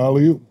play called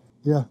alley-oop.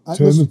 Yeah.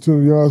 10 to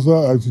the yard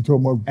side. I actually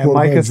told my And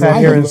Mike has sat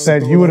here and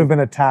said you would have been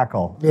a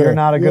tackle. Yeah, You're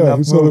not a good yeah, enough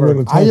he said I've been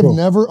mover. a I have tackle.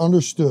 never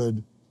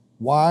understood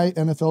why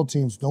NFL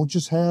teams don't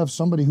just have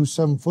somebody who's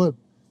 7 foot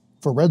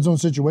for red zone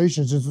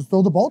situations and just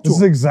throw the ball to This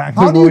is him. exactly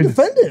How what do you we-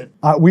 defend it?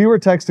 We were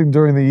texting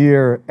during the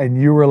year,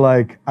 and you were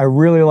like, I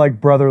really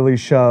like brotherly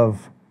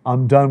shove.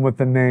 I'm done with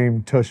the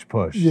name tush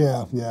push.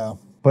 Yeah, yeah.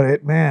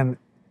 But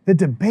the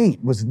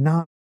debate was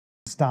not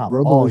stop.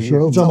 Brotherly all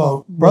year. shove? Talking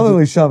about-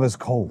 Brotherly shove is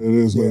cold. It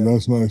is, man. Yeah.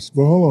 That's nice.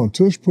 But hold on.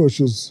 Tush push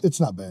is,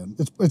 It's not bad.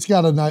 It's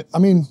got a nice, I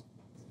mean,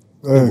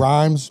 hey, it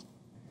rhymes.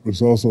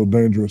 it's also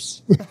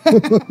dangerous.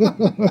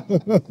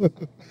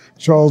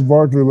 Charles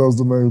Barkley loves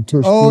the name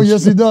Tush Oh, push.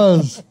 yes, he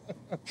does.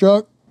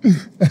 Chuck,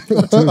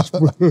 Tush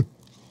push.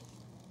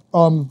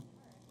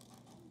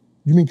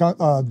 you mean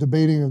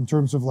debating in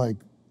terms of like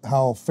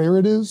how fair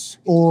it is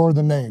or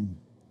the name?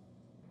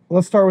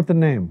 Let's start with the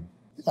name.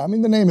 I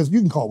mean, the name is, you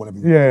can call it whatever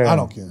you want. Yeah, I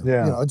don't care.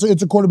 yeah. You know,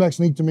 it's a quarterback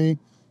sneak to me.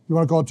 You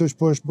want to call it tush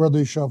push,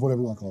 brotherly shove,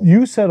 whatever you want to call it.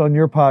 You said on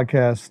your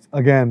podcast,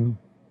 again,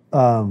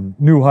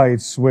 New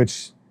Heights,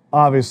 which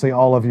obviously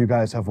all of you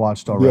guys have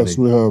watched already. Yes,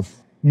 we have.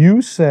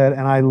 You said,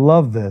 and I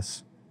love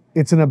this,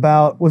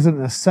 was it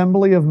an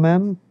assembly of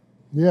men?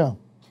 Yeah.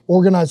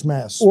 Organized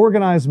mass.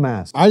 Organized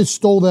mass. I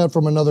stole that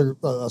from another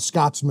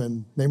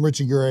Scotsman named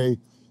Richie Gray,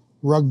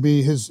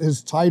 rugby.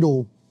 His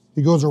title,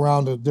 he goes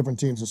around to different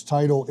teams. His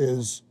title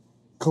is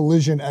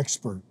collision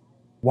expert.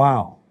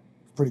 Wow.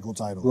 Pretty cool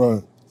title.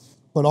 Right.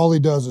 But all he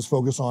does is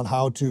focus on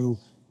how to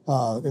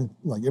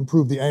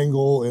improve the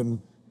angle and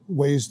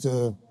ways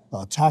to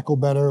tackle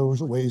better,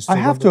 ways to I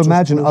have run to the tush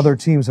imagine push. other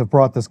teams have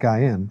brought this guy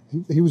in.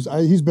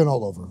 He's been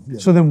all over. Yeah.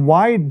 So then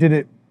why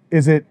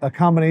is it a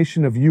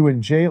combination of you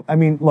and Jay? I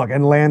mean, look,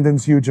 and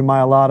Landon's huge and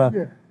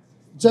Myalata.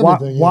 It's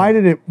everything. Why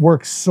did it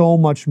work so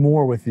much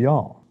more with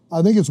y'all?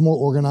 I think it's more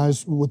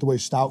organized with the way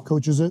Stout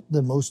coaches it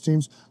than most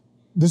teams.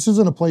 This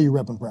isn't a play you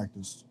rep in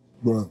practice.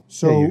 Right.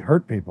 So Yeah, you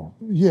hurt people.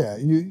 yeah,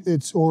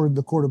 or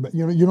the quarterback.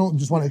 You know, you don't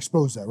just want to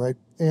expose that, right?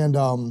 And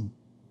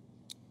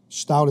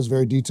Stout is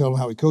very detailed on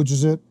how he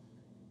coaches it.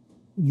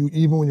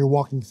 Even when you're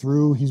walking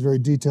through, he's very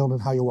detailed on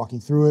how you're walking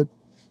through it.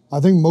 I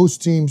think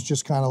most teams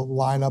just kind of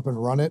line up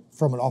and run it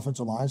from an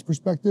offensive line's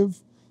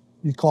perspective.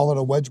 You call it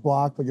a wedge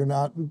block, but you're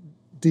not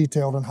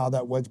detailed on how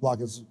that wedge block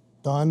is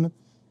done.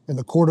 And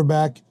the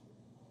quarterback,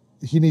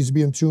 he needs to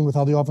be in tune with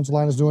how the offensive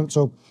line is doing it.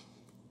 So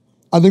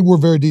I think we're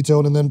very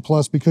detailed. And then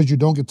plus, because you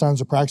don't get times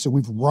to practice it,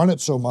 we've run it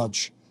so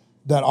much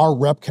that our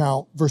rep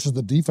count versus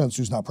the defense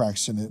who's not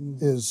practicing it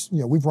is,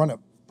 we've run it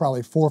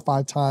probably 4 or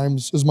 5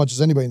 times as much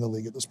as anybody in the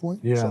league at this point.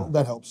 Yeah. So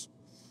that helps.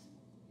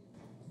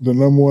 The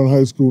 #1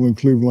 high school in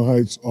Cleveland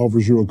Heights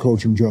offers you a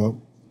coaching job.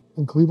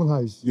 In Cleveland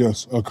Heights.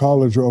 Yes, a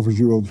college offers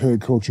you a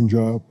head coaching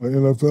job. An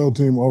NFL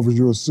team offers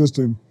you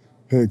assistant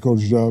head coach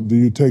job. Do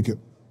you take it?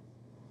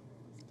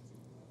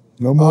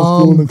 #1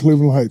 school in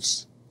Cleveland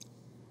Heights.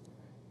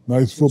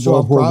 Nice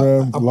football I'm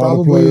program, a lot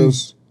of probably-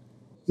 players.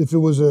 If it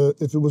was a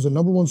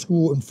 #1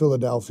 school in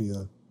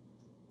Philadelphia,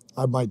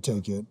 I might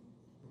take it.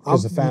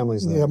 Because the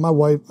family's there. Yeah, my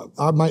wife,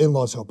 my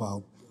in-laws help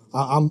out.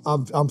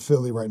 I'm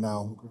Philly right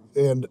now,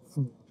 and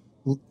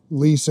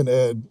Lise and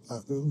Ed,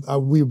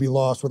 we would be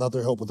lost without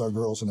their help with our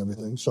girls and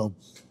everything. So,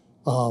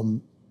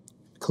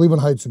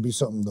 Cleveland Heights would be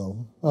something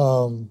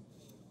though.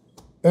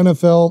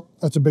 NFL,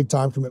 that's a big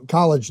time commitment.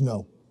 College,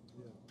 no,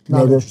 not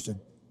Never. interested.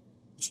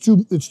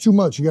 It's too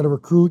much. You got to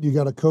recruit, you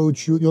got to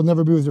coach. You'll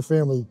never be with your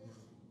family.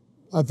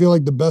 I feel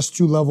like the best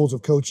 2 levels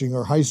of coaching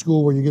are high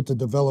school, where you get to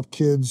develop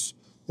kids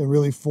and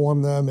really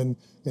form them and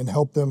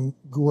help them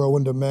grow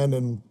into men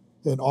and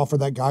offer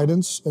that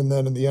guidance. And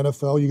then in the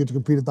NFL, you get to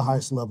compete at the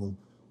highest level.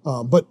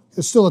 But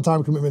it's still a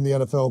time commitment in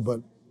the NFL,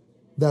 but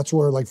that's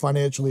where, like,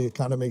 financially it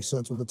kind of makes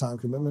sense with the time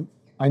commitment.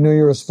 I know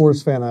you're a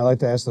sports fan. I like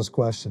to ask this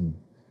question.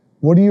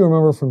 What do you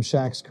remember from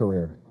Shaq's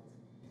career?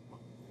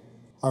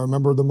 I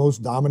remember the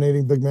most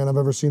dominating big man I've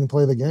ever seen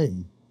play the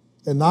game.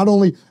 And not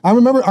only, I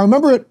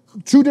remember it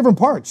 2 different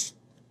parts,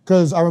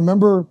 because I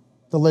remember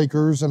the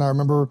Lakers and I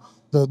remember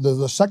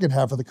the second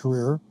half of the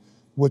career,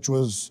 which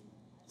was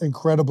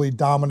incredibly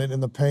dominant in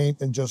the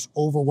paint and just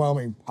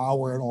overwhelming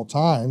power at all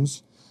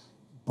times.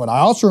 But I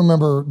also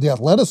remember the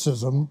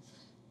athleticism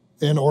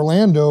in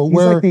Orlando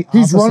where like the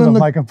he's opposite running of the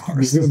Micah You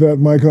Parsons. hear that,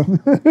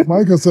 Micah?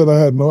 Micah said I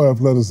had no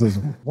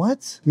athleticism.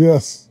 What?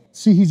 Yes.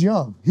 See, he's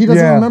young. He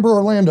doesn't Yeah. remember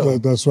Orlando.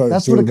 That's right.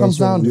 That's See, what it comes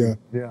that's down right,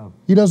 to. yeah.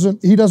 Yeah.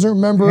 He doesn't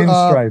remember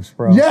Pinstripes,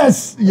 bro.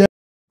 Yes, yeah,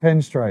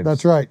 Pinstripes.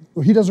 that's right.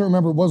 He doesn't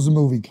remember what was the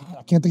movie. God,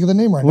 I can't think of the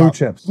name right Blue now.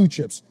 Chips. Blue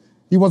Chips.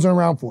 He wasn't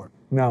around for it.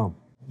 No.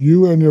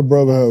 You and your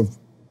brother have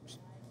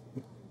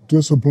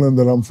discipline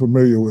that I'm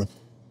familiar with.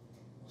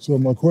 So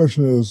my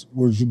question is,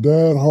 was your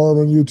dad hard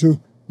on you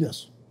too?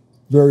 Yes.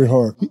 Very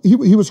hard. He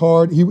was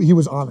hard. He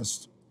was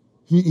honest.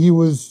 He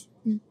was.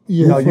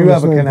 Yeah. No, from you the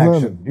have a same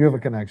connection. planet. You have a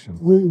connection.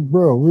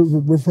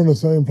 We're from the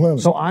same planet.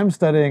 So I'm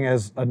studying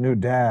as a new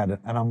dad,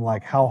 and I'm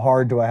like, how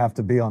hard do I have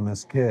to be on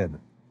this kid?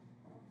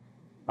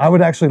 I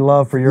would actually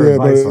love for your yeah,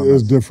 but advice on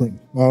it's this. different.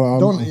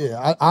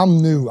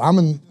 I'm new. I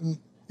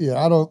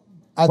don't.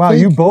 I Wow,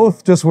 think you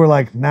both just were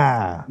like,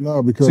 nah.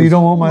 No, because So you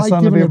don't want my I like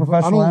son to be a giving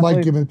professional I don't athlete?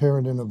 like giving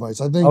parenting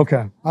advice. I think.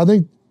 Okay. I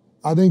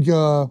think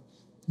you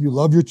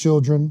love your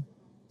children,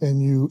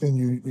 and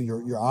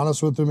you're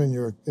honest with them, and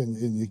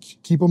you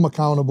keep them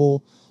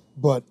accountable.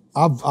 But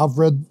I've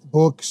read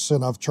books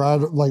and I've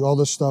tried like all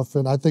this stuff,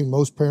 and I think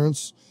most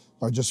parents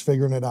are just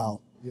figuring it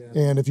out. Yeah.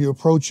 And if you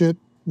approach it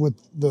with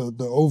the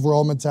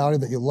overall mentality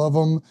that you love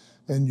them,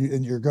 and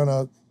you're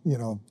gonna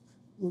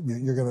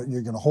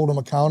you're gonna hold them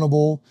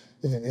accountable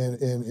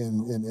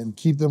and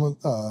keep them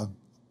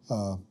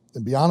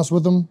and be honest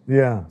with them.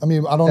 Yeah. I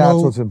mean, I don't That's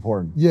know. what's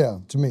important. Yeah,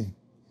 to me.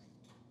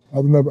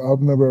 I've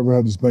never ever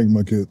had to spank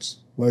my kids.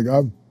 Like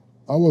I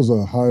was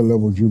a high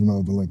level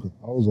juvenile delinquent.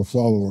 I was a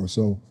follower.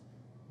 So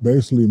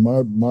basically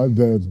my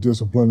dad's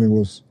disciplining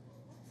was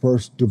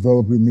first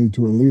developing me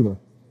to a leader.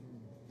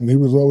 And he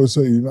was always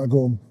saying, you're not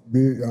gonna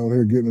be out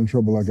here getting in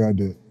trouble like I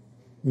did.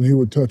 And he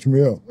would touch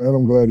me up, and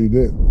I'm glad he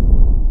did.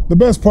 The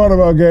best part of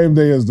our game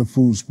day is the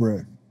food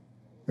spread.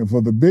 And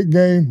for the big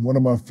game, one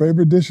of my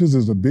favorite dishes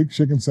is a big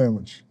chicken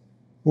sandwich.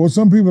 But what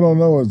some people don't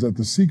know is that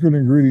the secret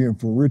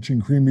ingredient for rich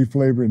and creamy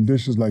flavor in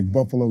dishes like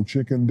buffalo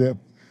chicken dip,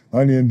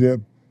 onion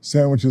dip,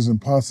 sandwiches,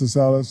 and pasta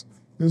salads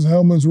is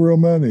Hellmann's Real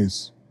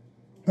Mayonnaise.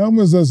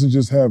 Hellmann's doesn't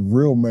just have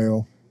real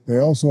mayo, they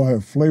also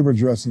have flavor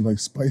dressings like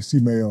spicy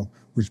mayo,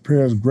 which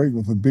pairs great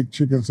with a big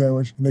chicken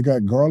sandwich, and they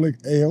got garlic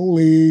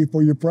aioli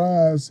for your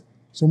fries.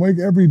 So make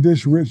every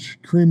dish rich,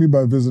 creamy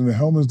by visiting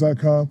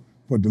Hellmann's.com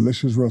for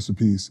delicious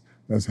recipes.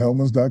 That's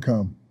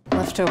Hellmann's.com.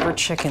 Leftover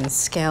chicken,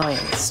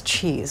 scallions,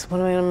 cheese. What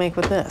am I gonna make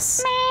with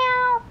this?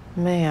 Meow.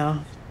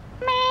 Mayo.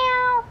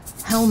 Meow.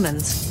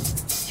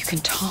 Hellmann's. You can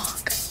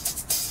talk.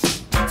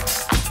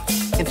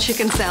 A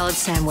chicken salad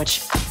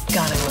sandwich.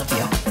 God, I love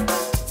you.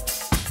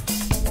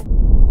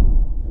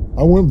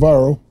 I went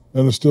viral,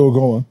 and it's still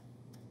going.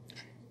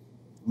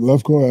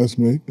 Lefko asked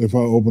me if I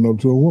open up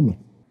to a woman.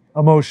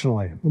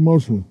 Emotionally.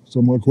 Emotionally.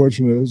 So my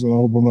question is, and I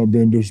hope I'm not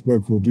being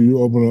disrespectful, do you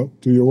open up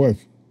to your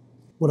wife?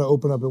 Would I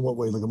open up in what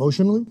way? Like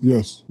emotionally?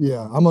 Yes.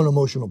 Yeah, I'm an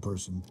emotional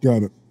person.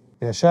 Got it.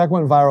 Yeah, Shaq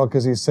went viral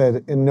because he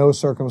said, in no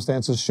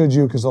circumstances should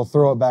you, because they'll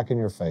throw it back in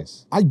your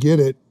face. I get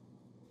it.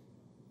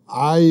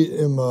 I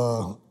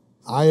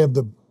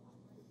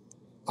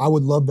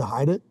would love to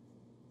hide it,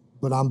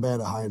 but I'm bad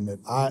at hiding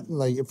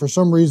it. For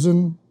some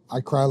reason,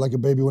 I cry like a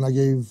baby when I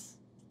give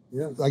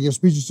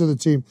speeches to the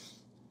team.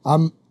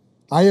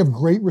 I have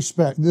great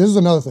respect. This is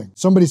another thing.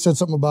 Somebody said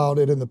something about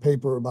it in the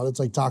paper about it's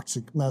like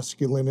toxic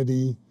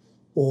masculinity,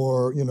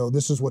 or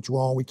this is what's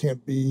wrong. We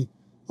can't be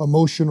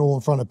emotional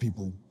in front of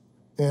people.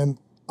 And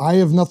I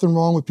have nothing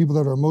wrong with people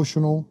that are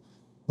emotional,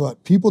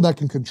 but people that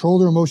can control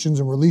their emotions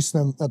and release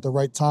them at the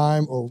right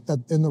time or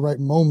in the right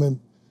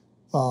moment,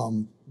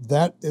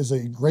 that is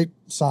a great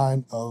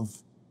sign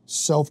of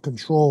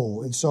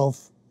self-control and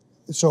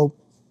so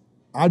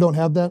I don't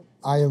have that.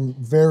 I am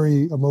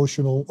very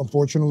emotional,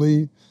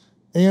 unfortunately.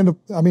 And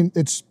I mean,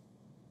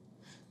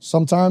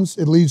 sometimes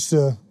it leads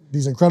to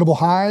these incredible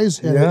highs,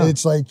 and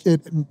it's like,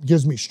 it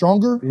gives me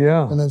stronger.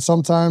 Yeah. And then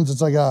sometimes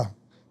it's like,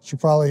 should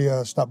probably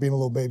stop being a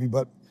little baby,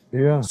 but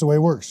it's the way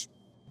it works.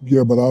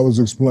 Yeah, but I was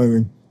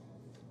explaining,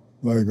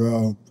 like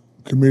a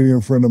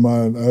comedian friend of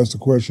mine asked the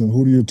question,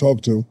 who do you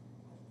talk to?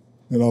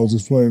 And I was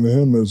explaining to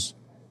him is,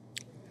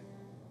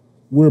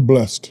 we're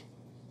blessed.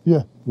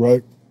 Yeah.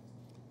 Right?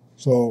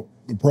 So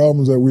the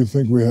problems that we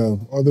think we have,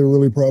 are they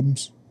really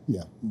problems?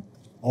 Yeah.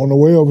 On the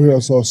way over here, I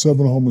saw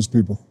 7 homeless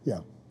people. Yeah.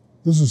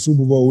 This is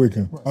Super Bowl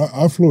weekend. Right.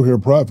 I flew here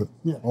private.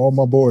 Yeah. All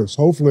my boys.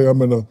 Hopefully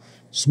I'm in a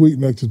suite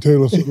next to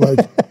Taylor.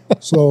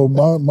 So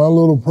my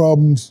little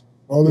problems,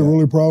 are they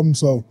really problems?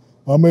 So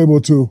I'm able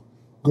to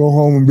go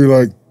home and be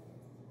like,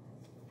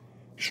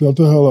 shut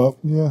the hell up.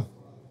 Yeah.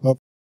 Stop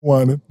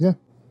whining. Yeah.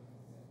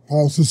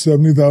 House is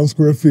 70,000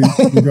 square feet.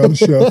 You got a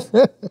chef.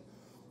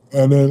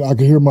 And then I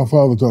can hear my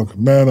father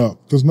talking, man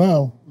up. Because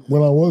now,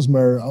 when I was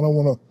married, I don't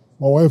want to,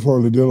 my wife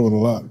already dealing with a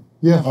lot.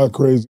 Yeah. I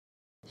crazy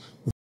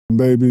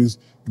babies,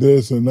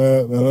 this and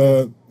that,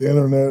 the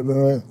internet, and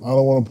that. I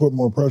don't want to put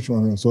more pressure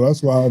on her. So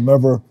that's why I've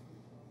never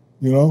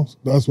You know,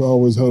 that's why I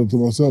always held it to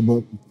myself.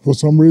 But for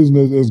some reason,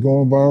 it's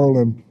going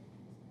viral. And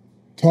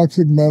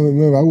toxic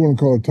masculinity, I wouldn't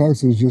call it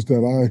toxic. It's just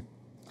that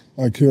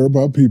I care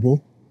about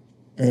people,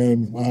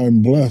 and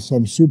I'm blessed.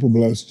 I'm super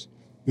blessed.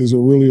 Is it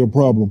really a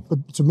problem?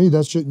 But to me,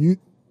 that's just,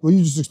 what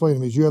you just explained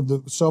to me is you have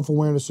the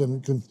self-awareness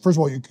and first of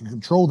all, you can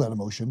control that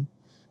emotion,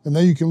 and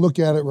then you can look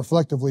at it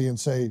reflectively and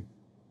say,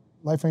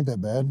 life ain't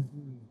that bad.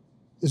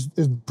 It's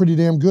pretty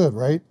damn good,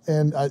 right?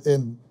 And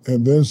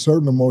then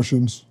certain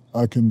emotions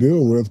I can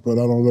deal with, but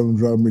I don't let them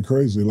drive me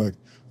crazy. Like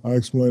I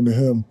explained to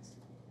him,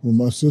 when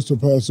my sister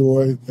passed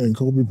away and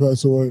Kobe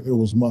passed away, it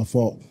was my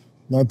fault.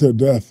 Not their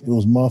death, it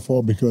was my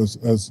fault because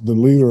as the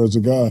leader, as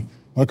a guy,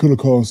 I could have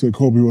called and said,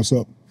 Kobe, what's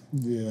up?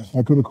 yeah,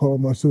 I could have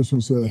called my sister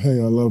and said, hey,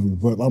 I love you,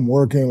 but I'm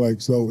working,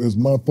 like, so it's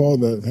my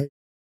fault that, hey,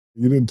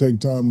 you didn't take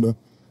time to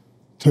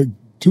take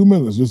 2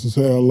 minutes just to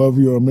say I love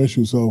you or I miss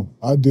you. So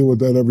I deal with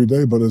that every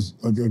day, but it's,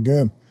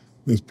 again,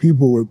 there's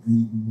people with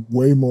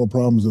way more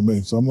problems than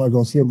me. So I'm not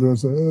gonna sit there and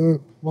say,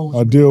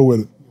 I deal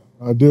with it.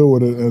 I deal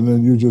with it, and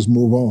then you just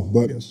move on.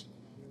 But it's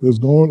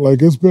going,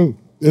 like, it's been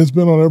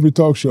on every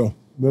talk show.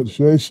 That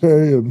Shay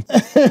Shay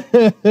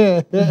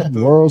and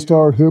World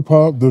Star Hip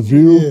Hop, The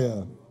View.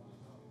 yeah.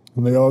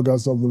 And they all got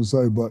something to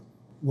say, but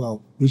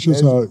Well, it's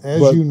just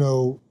as you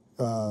know,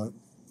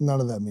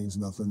 none of that means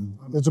nothing.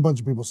 It's a bunch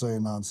of people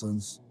saying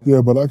nonsense.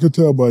 yeah, but I could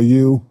tell by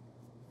you,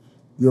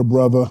 your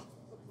brother,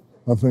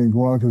 I think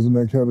Gronk is in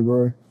that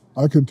category.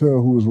 I can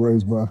tell who was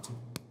raised by.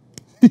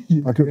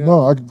 I can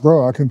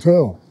I can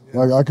tell.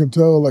 Like I can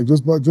tell, like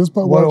just by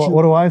watching.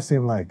 What do I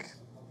seem like?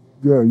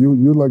 Yeah,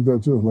 you like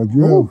that too. Like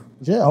you have.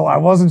 Yeah. Oh, I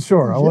wasn't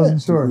sure. I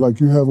wasn't sure. Like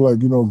you have,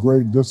 like, you know,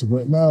 great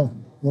discipline. Now,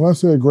 when I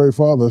say a great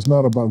father, it's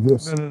not about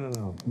this.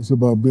 No. It's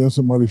about being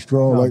somebody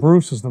strong. No, like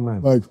Bruce is the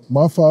man. Like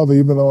my father,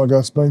 even though I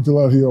got spanked a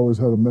lot, he always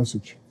had a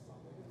message.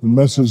 A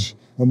message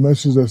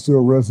that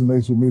still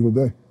resonates with me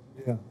today.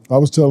 Yeah. I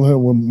was telling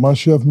him when my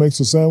chef makes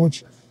a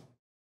sandwich,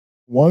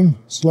 1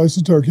 slice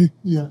of turkey,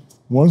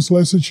 1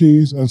 slice of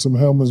cheese, and some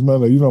Hellman's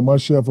mayonnaise. You know, my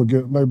chef would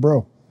get, like,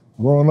 bro,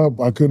 growing up,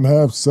 I couldn't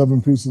have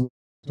 7 pieces of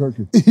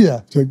turkey. Yeah.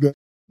 Take that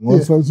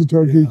 1 slice of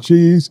turkey,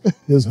 cheese,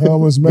 his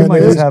Hellman's You mayonnaise. might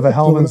just have a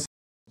Hellman's.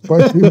 Hey,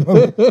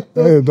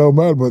 it don't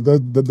matter, but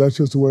that's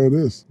just the way it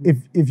is.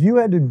 If you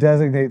had to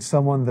designate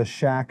someone the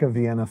Shaq of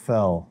the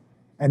NFL,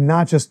 and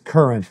not just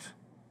current,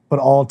 but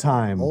all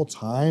time,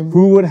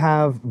 who would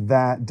have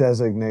that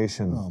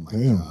designation? Oh my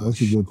Damn, gosh.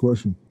 that's a good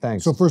question.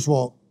 Thanks. So first of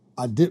all,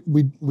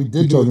 we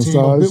did do a talking team.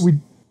 size?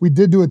 We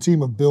did do a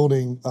team of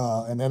building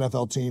an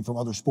NFL team from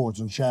other sports,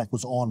 and Shaq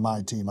was on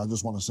my team. I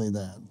just want to say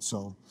that.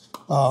 So,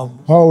 How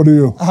old are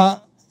you?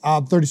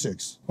 I'm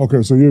 36.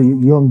 Okay, so you're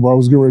young, bro. I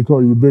was getting ready to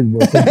call you big, bro.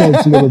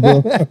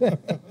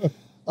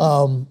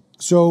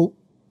 So,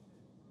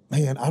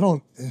 man, I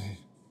don't.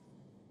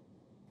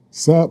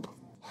 Sap,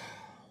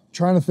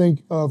 Trying to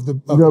think of the.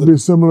 you gotta be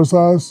similar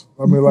size.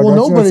 I mean, like,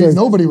 well, I can't say,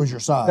 nobody was your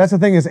size. That's the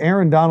thing is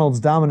Aaron Donald's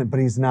dominant, but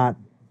he's not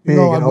big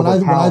no, and when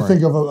overpowering. I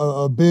think of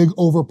a big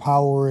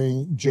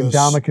overpowering, just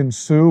Ndamukong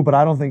Suh, but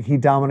I don't think he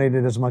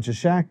dominated as much as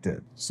Shaq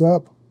did.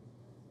 Sap,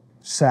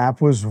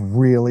 Sapp was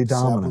really Sapp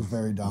dominant. was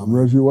very dominant.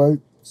 Reggie White.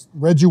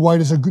 Reggie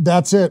White is a good.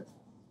 That's it.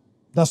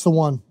 That's the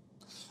one.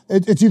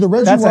 It's either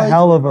Reggie That's White. a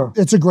hell of a.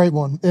 It's a great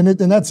one, and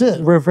that's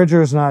it.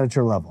 Refrigerator's not at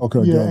your level.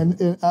 Okay, Yeah,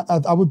 got it.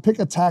 and I would pick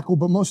a tackle,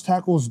 but most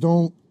tackles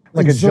don't.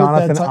 Like a exert that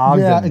Jonathan type-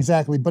 Ogden. Yeah,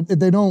 exactly. But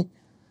they don't.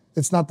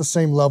 It's not the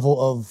same level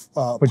of.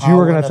 But you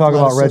were going to talk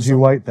about Reggie athleticism.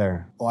 White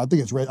there. Oh, I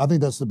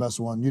think that's the best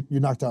one. You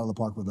knocked it out of the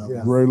park with that. Yeah.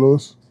 One. Ray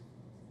Lewis.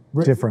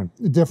 Different.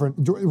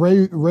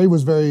 Ray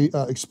was very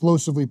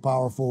explosively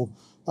powerful,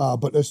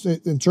 but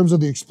in terms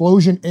of the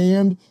explosion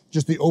and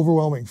just the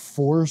overwhelming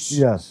force.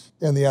 Yes.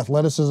 And the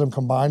athleticism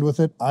combined with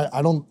it,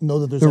 I don't know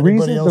that there's The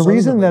anybody else.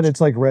 reason other than that Reggie. it's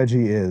like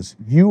Reggie is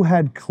you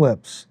had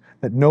clips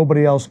that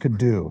nobody else could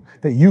do,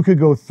 that you could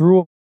go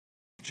through a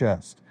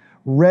chest.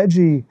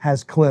 Reggie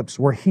has clips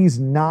where he's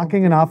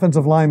knocking an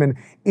offensive lineman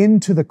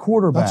into the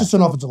quarterback. Not just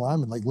an offensive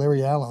lineman, like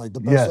Larry Allen, like the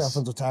best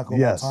offensive tackle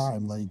of all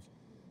time. Like,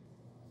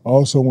 I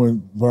also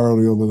went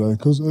viral the other day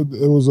because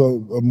it was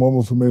a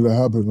moment for me that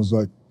happened. It was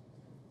like,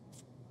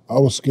 I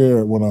was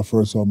scared when I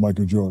first saw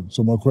Michael Jordan.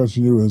 So my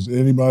question to you is,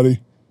 anybody,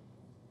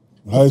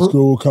 high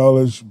school,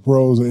 college,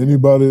 pros,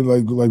 anybody,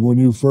 like when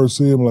you first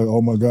see him, like,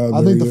 oh my God,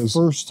 I think there he the is.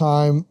 first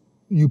time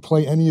you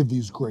play any of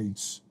these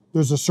greats,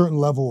 there's a certain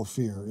level of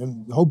fear,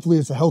 and hopefully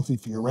it's a healthy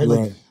fear, right?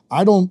 Like,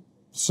 I don't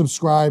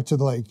subscribe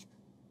to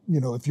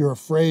if you're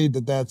afraid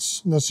that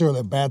that's necessarily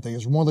a bad thing.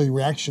 It's more the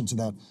reaction to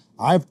that.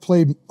 I've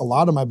played a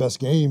lot of my best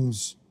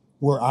games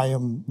where I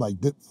am like,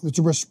 it's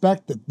a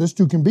respect that this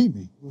dude can beat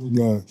me.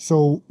 Right.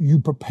 So you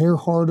prepare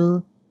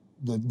harder.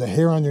 The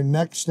hair on your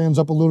neck stands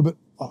up a little bit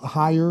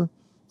higher.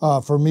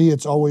 For me,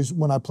 it's always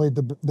when I played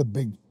the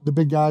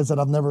big guys that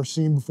I've never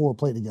seen before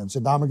played against.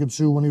 Ndamukong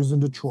Suh when he was in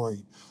Detroit.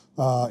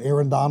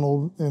 Aaron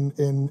Donald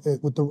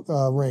with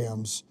the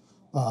Rams.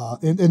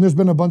 And there's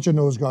been a bunch of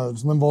nose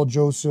guards, Linval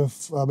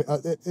Joseph,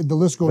 the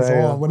list goes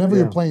on. Whenever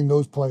you're playing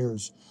those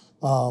players,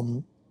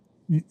 and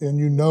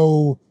you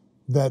know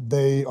that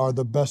they are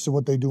the best at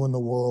what they do in the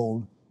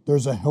world,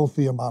 there's a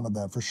healthy amount of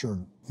that for sure.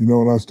 You know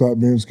when I stopped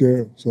being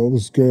scared? So I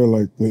was scared,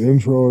 like the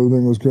intro,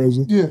 everything was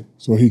crazy. Yeah.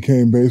 So he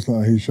came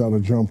baseline, he shot a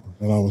jumper,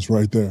 and I was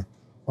right there.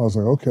 I was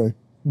like, okay.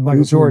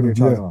 Michael Jordan, you're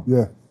talking about.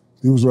 Yeah.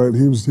 He was right.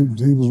 He was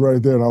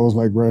right there, and I was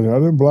like right there. I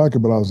didn't block it,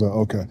 but I was like,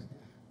 okay,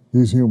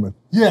 he's human.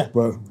 Yeah.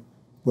 But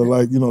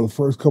like, you know, the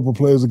first couple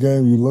plays of the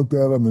game, you looked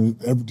at him,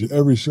 and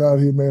every shot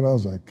he made, I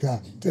was like,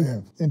 God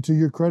damn. And to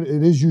your credit,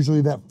 it is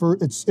usually that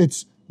first.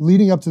 It's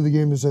leading up to the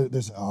game.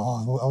 There's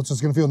oh, what's this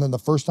gonna feel? And then the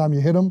first time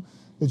you hit him,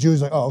 it's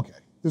usually like, oh, okay,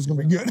 this is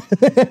gonna be good.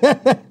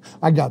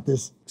 I got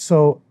this.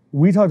 So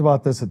we talked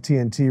about this at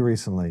TNT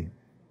recently.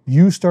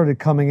 You started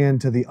coming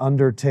into the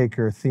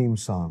Undertaker theme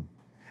song.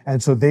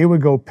 And so they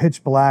would go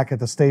pitch black at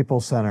the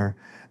Staples Center,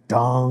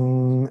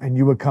 dong, and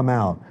you would come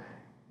out.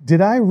 Did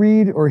I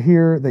read or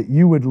hear that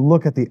you would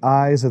look at the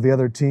eyes of the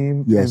other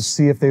team and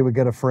see if they would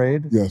get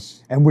afraid?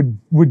 Yes. And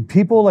would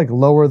people like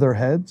lower their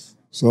heads?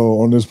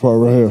 So on this part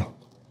right here,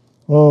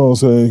 oh,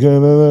 say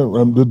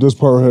this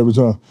part right here every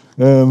time.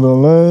 And the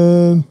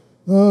land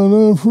of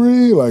the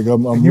free, like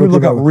I'm. You would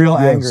look up real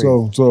angry.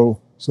 So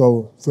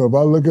if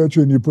I look at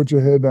you and you put your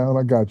head down,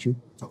 I got you.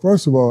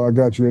 First of all, I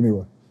got you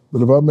anyway.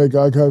 But if I make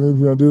eye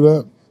contact, if I do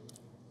that,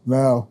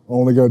 now I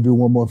only got to do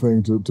one more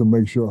thing to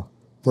make sure.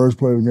 First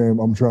play of the game,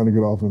 I'm trying to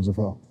get offensive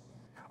foul.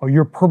 Oh,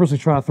 you're purposely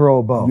trying to throw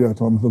a bow? Yeah,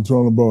 I'm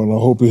throwing a bow, and I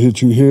hope it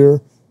hits you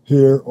here,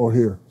 here, or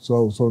here.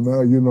 So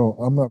now you know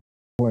I'm not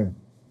playing.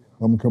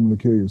 I'm coming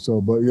to kill you.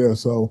 So, but yeah,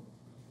 so.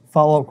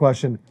 Follow-up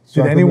question. Did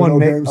Sacramento anyone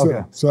make, game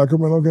okay.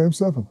 Sacramento game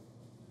 7.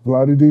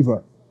 Vladdy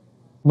Divac.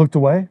 Looked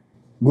away?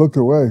 Looked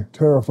away,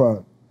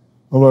 terrified.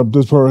 I'm like,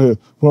 this part here.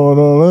 For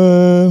the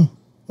land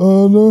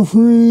of the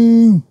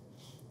free and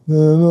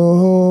the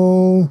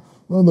home.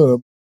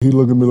 He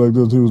looked at me like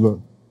this. He was like,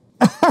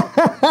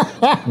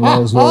 and I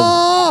was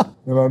like,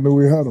 and I knew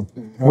we had him.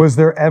 Was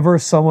there ever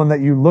someone that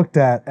you looked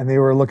at and they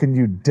were looking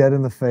you dead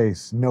in the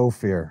face, no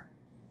fear?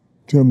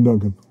 Tim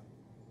Duncan.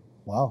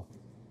 Wow.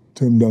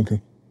 Tim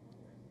Duncan.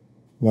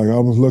 Like I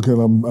was looking,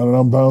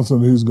 I'm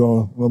bouncing, he's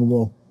gone. I'm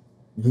going.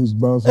 He's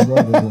bouncing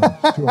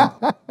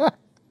back.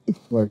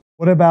 Like,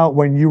 what about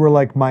when you were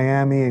like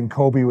Miami and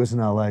Kobe was in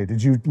LA?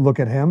 Did you look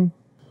at him?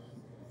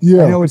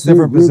 yeah. I know it's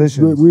different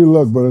positions. We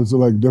look, but it's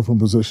like different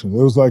positions.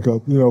 It was like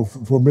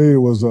for me, it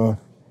was I'm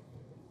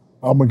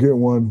gonna get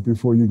one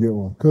before you get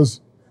one.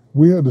 Because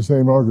we had the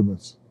same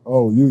arguments.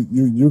 Oh, you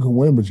can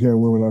win, but you can't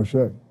win without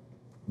Shaq.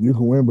 You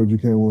can win, but you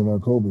can't win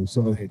without Kobe.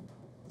 So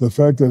the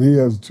fact that he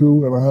has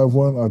 2 and I have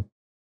 1, I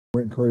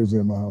went crazy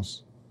in my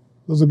house.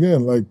 Because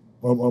again, like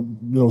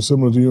I'm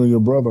similar to you and your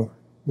brother,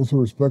 it's a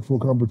respectful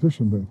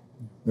competition thing.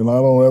 And I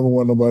don't ever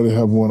want nobody to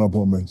have one up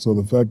on me. So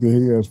the fact that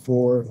he has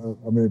 4,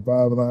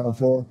 5 and I have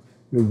 4,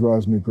 it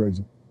drives me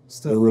crazy.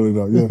 Still. It really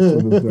does. Yeah,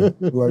 to this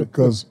day. Like,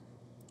 because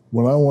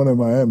when I won in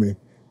Miami,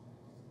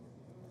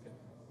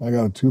 I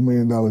got a $2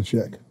 million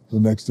check the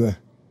next day.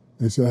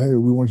 They said, hey,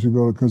 we want you to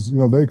go to, because,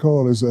 they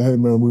called, they said, hey,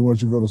 man, we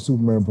want you to go to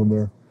Superman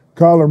premiere.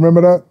 Kyle,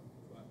 remember that?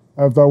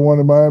 After I won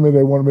in Miami,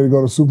 they wanted me to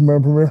go to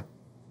Superman premiere.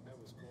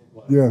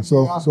 Yeah,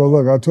 so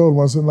look, I told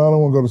him, I said, no, I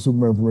don't want to go to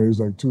Superman premiere. He's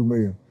like, $2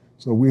 million.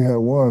 So we had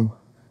one,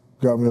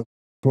 got me a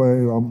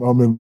plane. I'm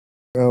in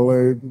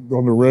LA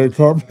on the red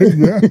carpet.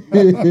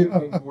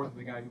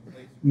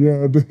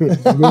 Yeah, I did.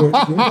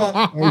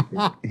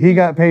 He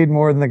got paid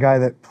more than the guy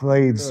that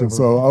played Superman.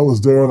 So I was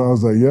there and I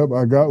was like, yep,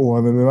 I got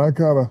one. And then I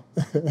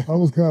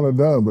was kind of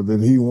done, but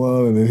then he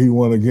won and then he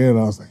won again.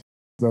 I was like,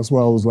 that's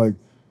why I was like,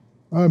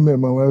 I admit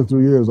my last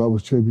 3 years I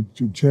was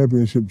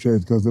championship chase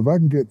because if I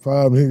can get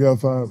 5 and he got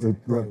 5,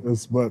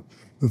 but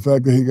the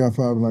fact that he got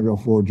 5 and I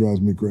got 4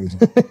 drives me crazy.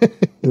 It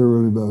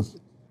really does.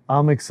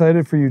 I'm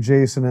excited for you,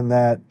 Jason, in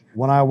that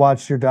when I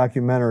watched your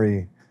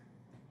documentary,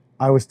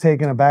 I was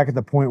taken aback at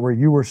the point where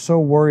you were so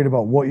worried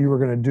about what you were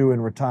going to do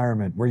in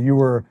retirement, where you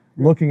were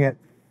looking at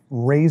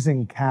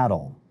raising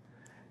cattle.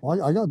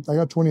 Well, I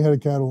got 20 head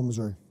of cattle in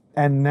Missouri.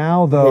 And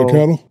now though,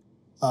 cattle?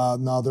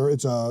 No,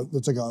 it's a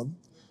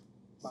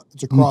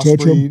You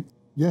crossbreed.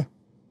 Yeah.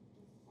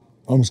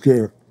 I'm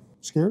scared.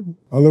 Scared?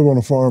 I live on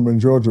a farm in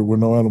Georgia with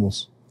no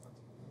animals.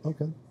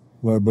 Okay.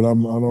 Like, but I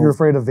don't. You're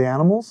afraid of the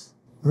animals?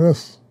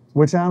 Yes.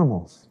 Which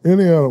animals?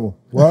 Any animal.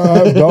 Well,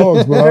 I have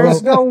dogs, but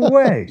There's no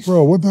way.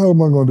 Bro, what the hell am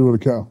I going to do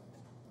with a cow?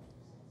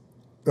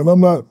 And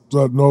I'm not,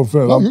 no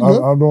offense,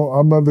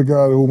 I'm not the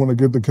guy who want to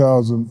get the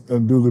cows and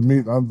do the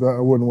meat. I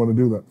wouldn't want to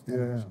do that.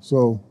 Yeah.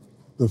 So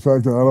the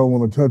fact that I don't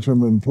want to touch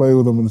them and play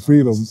with them and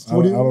feed them, I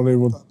don't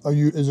even.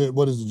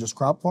 What is it, just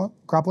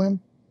cropland?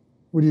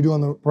 What do you do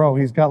on the? Bro,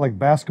 he's got like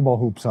basketball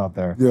hoops out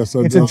there. Yes,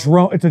 it's a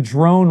drone. It's a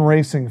drone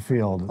racing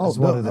field. Is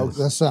what it is.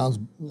 That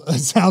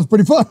sounds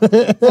pretty fun.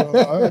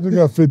 I just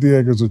got 50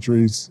 acres of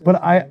trees.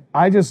 But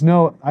I just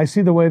know, I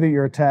see the way that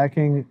you're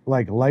attacking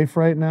like life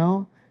right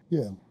now.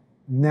 Yeah.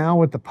 Now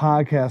with the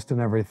podcast and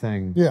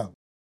everything. Yeah.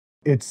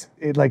 It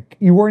like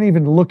you weren't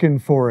even looking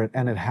for it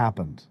and it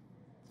happened.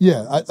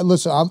 Yeah.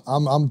 Listen,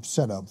 I'm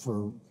set up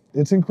for.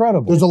 It's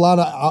incredible. There's a lot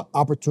of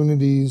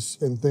opportunities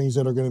and things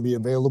that are going to be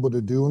available to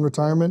do in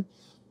retirement.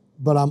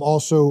 But I'm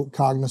also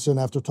cognizant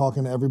after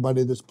talking to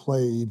everybody that's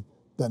played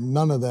that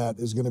none of that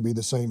is going to be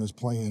the same as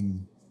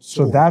playing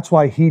So that's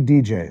why he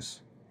DJs.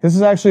 This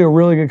is actually a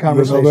really good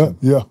conversation. You know that?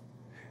 Yeah.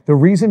 The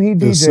reason he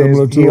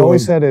DJs, he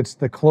always said it's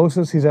the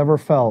closest he's ever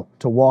felt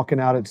to walking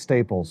out at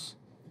Staples,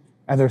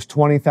 and there's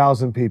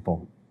 20,000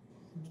 people.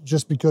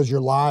 Just because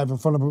you're live in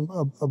front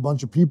of a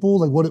bunch of people?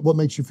 Like, what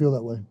makes you feel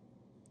that way?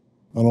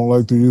 I don't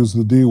like to use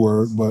the D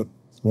word, but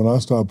when I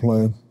stopped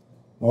playing,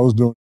 I was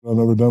doing what I've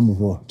never done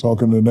before,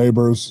 talking to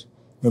neighbors.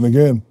 And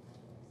again,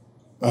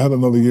 I had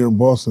another year in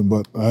Boston,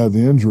 but I had the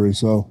injury,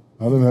 so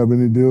I didn't have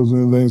any deals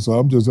or anything, so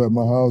I'm just at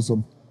my house.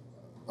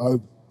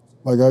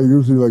 I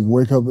usually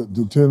wake up at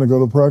 10 to go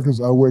to practice.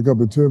 I wake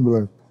up at 10 and be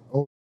like,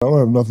 oh, I don't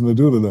have nothing to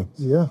do today.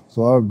 Yeah.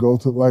 So I'd go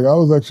to, I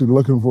was actually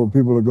looking for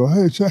people to go,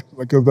 hey, Shaq,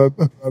 because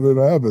I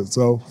didn't have it.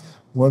 So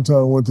one time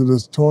I went to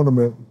this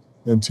tournament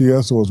and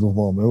Tiesto was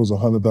performing. There was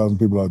 100,000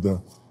 people out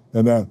there.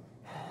 And that,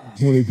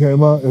 when he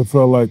came out, it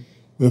felt like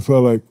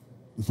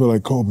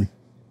Kobe.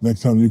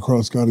 Next time you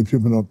cross Scottie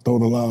Pippen up, throw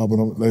the lob,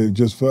 and it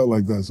just felt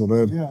like that. So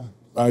then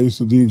I used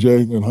to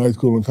DJ in high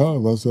school and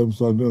college. I said I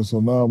started doing. So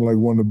now I'm like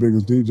one of the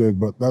biggest DJs.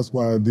 But that's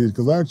why I DJ,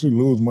 because I actually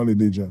lose money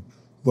DJing.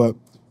 But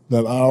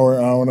that hour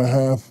and a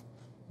half,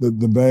 the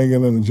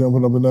banging and the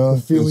jumping up and down,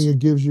 the feeling it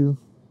gives you,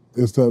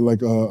 it's that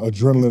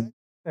adrenaline.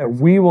 That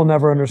we will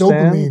never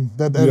understand. Dopamine,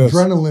 that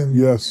adrenaline.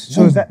 Yes.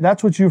 So is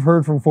that's what you've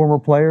heard from former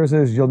players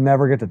is you'll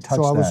never get to touch that.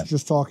 So I was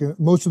just talking,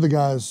 most of the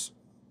guys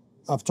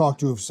I've talked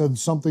to have said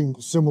something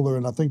similar,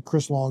 and I think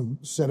Chris Long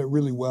said it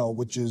really well,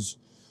 which is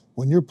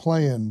when you're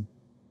playing,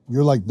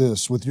 you're like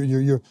this. With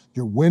you're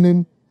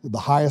winning the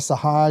highest of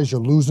highs,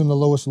 you're losing the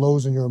lowest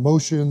lows in your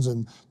emotions,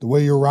 and the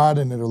way you're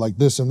riding it are like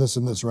this and this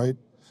and this, right?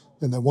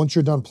 And then once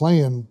you're done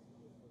playing,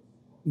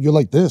 you're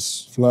like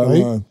this, flat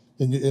right? line.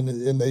 And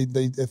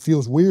it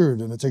feels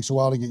weird, and it takes a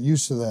while to get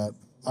used to that.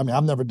 I mean,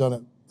 I've never done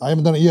it. I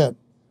haven't done it yet,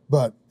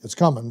 but it's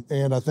coming.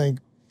 And I think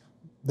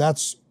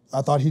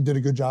I thought he did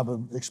a good job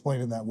of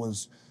explaining that.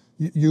 Was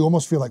you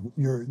almost feel like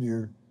you're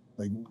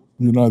like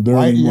you're not there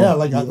anymore. Yeah,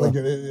 like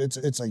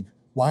it's like,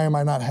 why am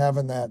I not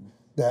having that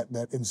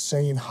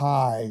insane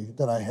high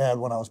that I had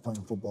when I was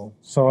playing football?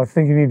 So I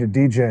think you need to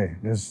DJ.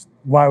 Is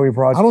why we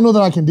brought you. I don't know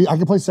that I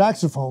can play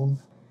saxophone.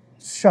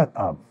 Shut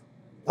up.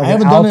 I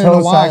haven't done it in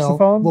a while.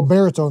 Saxophone? Well,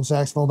 baritone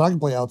saxophone, but I can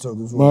play alto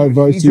as My well.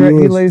 advice to you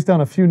He is, lays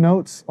down a few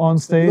notes on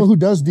stage. You know who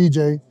does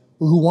DJ?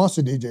 Who wants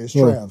to DJ? Is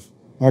Trav.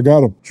 I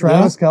got him.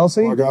 Travis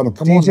Kelce? I got him.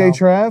 Come on DJ now.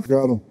 Trav?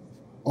 Got him.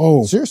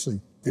 Oh, Seriously.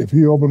 if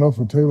he opened up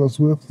for Taylor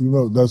Swift,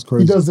 that's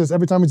crazy. He does this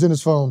every time he's in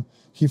his phone.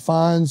 He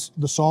finds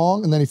the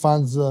song and then he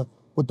finds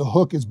what the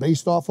hook is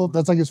based off of.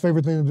 That's like his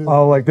favorite thing to do.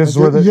 Oh, like this is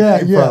where the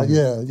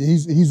yeah.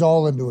 He's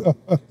all into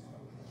it.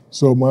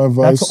 So my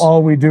advice. That's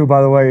all we do,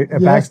 by the way,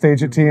 at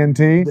backstage at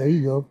TNT. There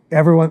you go.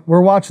 Everyone,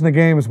 we're watching the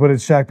games, but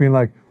it's Shaq being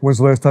like, "When's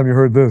the last time you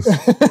heard this?"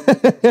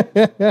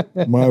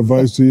 My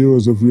advice to you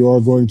is, if you are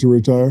going to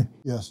retire,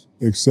 Yes.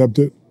 accept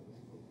it.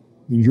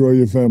 Enjoy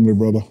your family,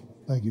 brother.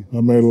 Thank you.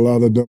 I made a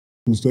lot of dumb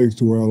mistakes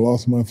to where I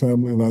lost my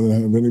family and I didn't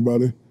have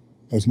anybody.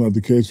 That's not the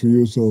case for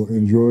you. So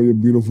enjoy your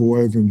beautiful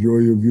wife, enjoy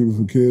your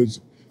beautiful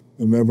kids,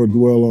 and never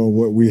dwell on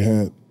what we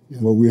had. Yeah.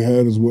 What we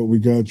had is what we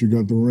got. You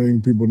got the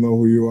ring. People know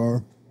who you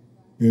are.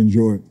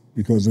 Enjoy it.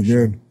 Because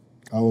again,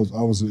 I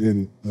was an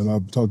idiot. And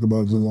I've talked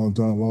about this a long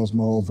time. Lost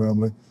my whole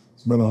family.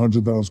 Spent a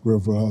 100,000 square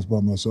foot house by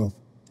myself.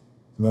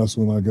 And that's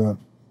when I got.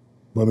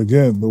 But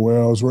again, the way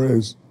I was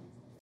raised,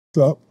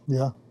 up.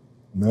 Yeah.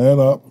 Man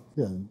up.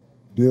 Yeah.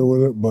 Deal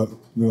with it. But,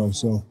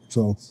 so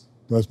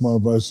that's my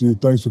advice to you.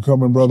 Thanks for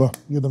coming, brother.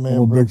 You're the man,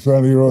 I'm a big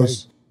fan of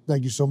yours. Hey,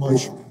 thank you so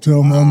much.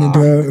 Tell Mom and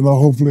Dad, and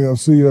hopefully I'll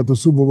see you at the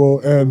Super Bowl.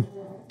 And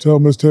tell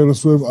Miss Taylor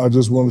Swift, I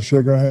just want to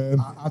shake her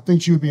hand. I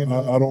think she would be in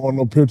I don't want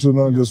no picture,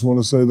 none. Just want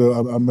to say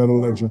that I met a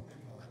legend.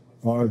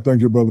 All right,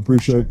 thank you, brother.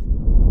 Appreciate it.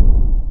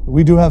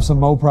 We do have some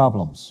Mo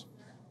problems.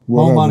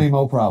 Mo money,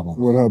 Mo problems.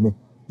 What happened?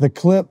 The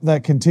clip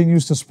that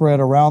continues to spread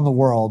around the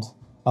world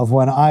of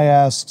when I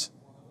asked,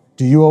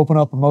 "Do you open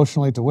up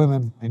emotionally to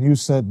women?" and you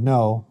said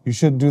no. You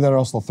shouldn't do that or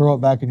else they'll throw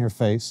it back in your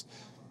face.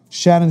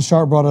 Shannon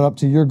Sharp brought it up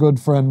to your good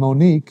friend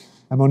Monique,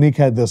 and Monique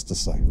had this to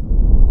say.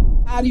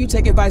 How do you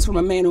take advice from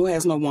a man who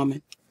has no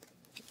woman?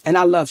 And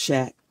I love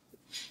Shaq.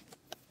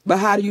 But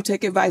how do you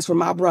take advice from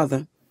my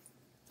brother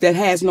that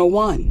has no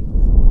one?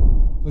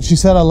 So she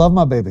said, "I love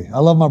my baby. I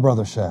love my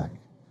brother Shaq.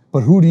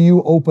 But who do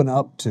you open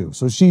up to?"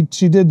 So she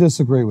did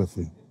disagree with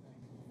you.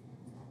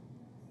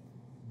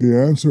 The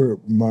answer,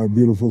 my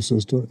beautiful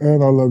sister,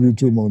 and I love you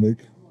too,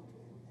 Monique.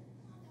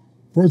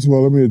 First of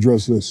all, let me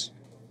address this.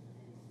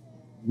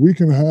 We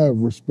can have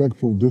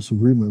respectful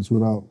disagreements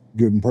without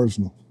getting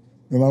personal.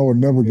 And I would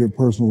never get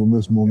personal with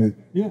Miss Monique.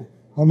 Yeah.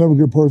 I'll never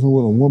get personal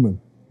with a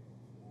woman.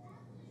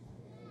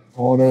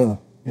 On air,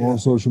 on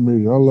social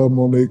media. I love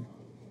Monique.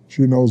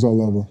 She knows I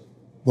love her.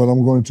 But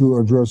I'm going to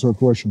address her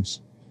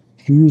questions.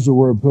 She used the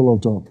word pillow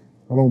talk.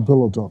 I don't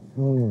pillow talk.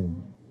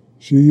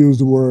 She used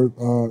the word,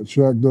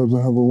 Shaq doesn't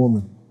have a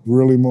woman.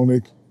 Really,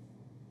 Monique?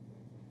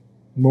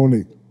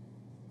 Monique,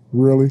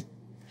 really?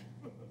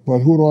 But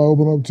who do I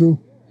open up to?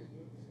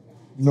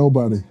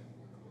 Nobody.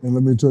 And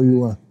let me tell you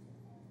why.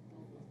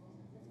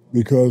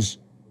 Because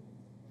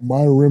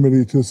my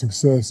remedy to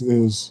success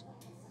is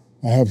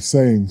I have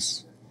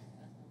sayings.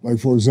 Like,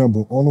 for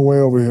example, on the way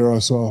over here, I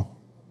saw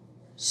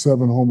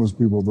 7 homeless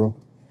people, bro.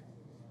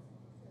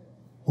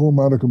 Who am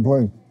I to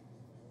complain?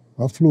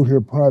 I flew here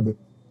private.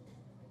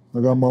 I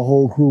got my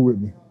whole crew with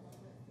me.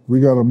 We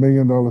got $1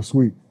 million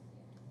suite.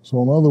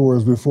 So in other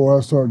words, before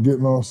I start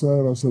getting all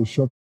sad, I say,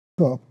 shut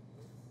up,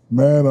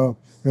 man up,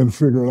 and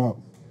figure it out.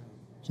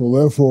 So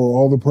therefore,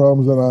 all the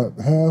problems that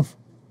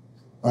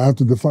I have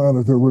to define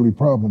if they're really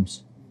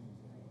problems.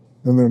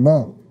 And they're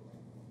not.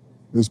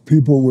 There's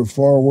people with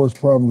far worse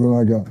problems than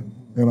I got.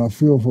 And I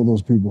feel for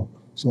those people.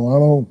 So I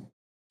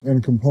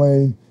don't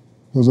complain,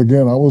 because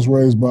again, I was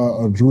raised by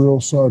a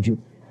drill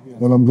sergeant,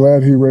 and I'm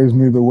glad he raised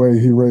me the way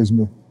he raised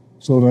me.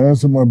 So to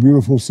answer my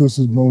beautiful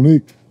sister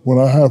Monique, when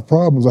I have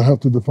problems, I have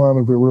to define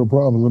if they're real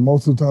problems, and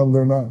most of the time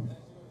they're not.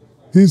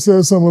 He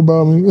said something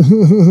about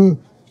me.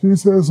 She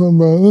said something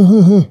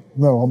about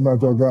no, I'm not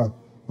that guy.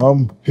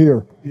 I'm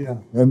here. Yeah.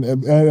 And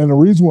the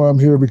reason why I'm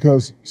here,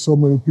 because so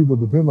many people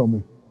depend on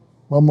me.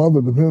 My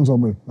mother depends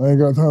on me. I ain't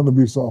got time to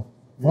be soft.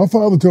 My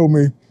father told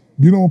me,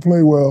 you don't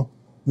play well,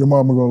 your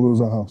mama gonna lose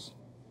her house.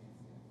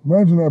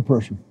 Imagine that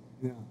pressure.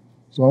 Yeah.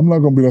 So I'm not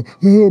gonna be like,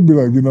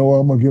 you know what,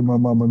 I'm gonna get my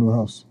mama a new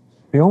house.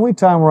 The only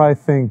time where I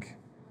think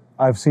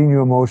I've seen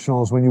you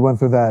emotional is when you went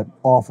through that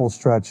awful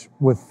stretch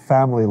with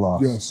family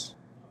loss. Yes.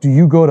 Do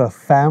you go to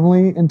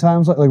family in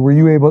times like were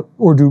you able,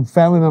 or do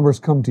family members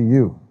come to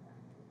you?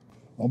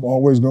 I'm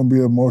always gonna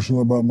be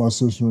emotional about my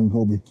sister and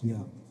Kobe.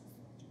 Yeah.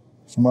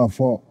 It's my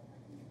fault.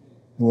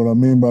 And what I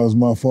mean by it's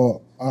my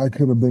fault, I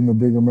could have been the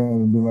bigger man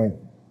and been like,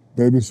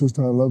 baby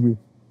sister, I love you.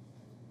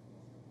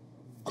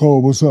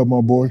 Cole, what's up,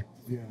 my boy?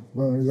 Yeah.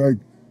 Like,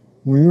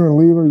 when you're a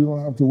leader, you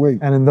don't have to wait.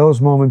 And in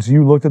those moments,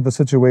 you looked at the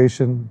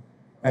situation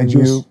and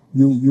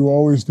you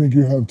always think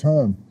you have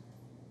time.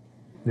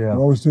 Yeah. You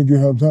always think you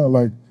have time.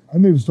 Like, I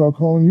need to start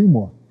calling you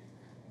more.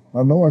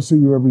 I know I see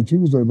you every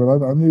Tuesday, but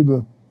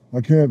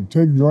I can't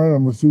take granted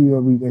I'm gonna see you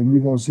and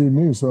you're gonna see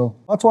me, so.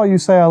 That's why you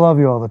say I love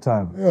you all the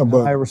time. Yeah,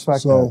 but I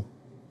respect so,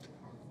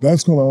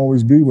 that's gonna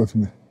always be with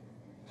me.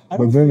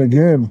 But then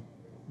again,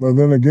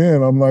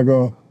 I'm not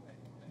gonna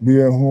be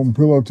at home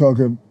pillow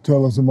talking,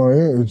 telling somebody,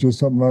 yeah, it's just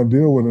something I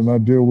deal with, and I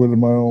deal with it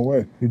my own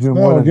way. You do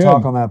more than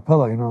talk on that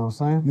pillow, you know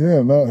what I'm saying?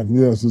 Yeah,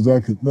 yes,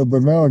 exactly. No,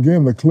 but now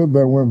again, the clip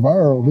that went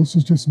viral, this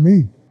is just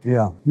me.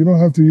 Yeah. You don't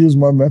have to use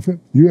my method.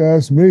 You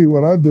ask me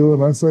what I do,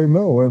 and I say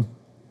no.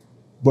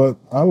 But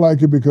I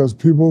like it because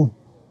people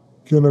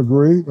can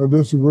agree or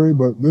disagree,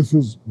 but this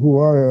is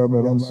who I am,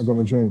 and I'm not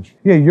going to change.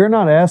 Yeah, you're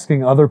not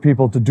asking other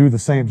people to do the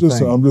same thing.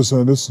 I'm just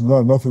saying this is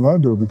not nothing I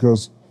do,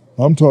 because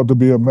I'm taught to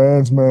be a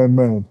man's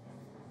man.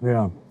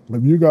 Yeah.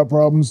 If you got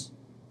problems,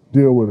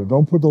 deal with it.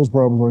 Don't put those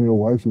problems on your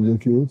wife or your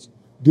kids.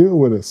 Deal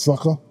with it,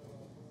 sucker.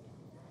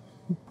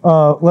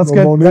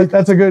 Monique,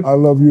 that's a good. I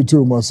love you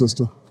too, my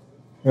sister.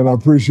 And I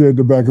appreciate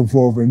the back and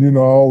forth. And you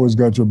know, I always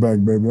got your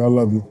back, baby. I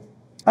love you.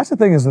 That's the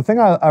thing, is the thing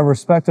I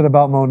respected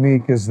about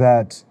Monique is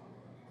that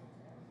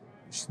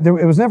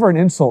it was never an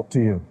insult to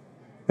you.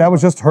 That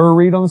was just her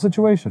read on the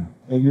situation.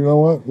 And you know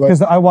what?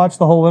 Because I watched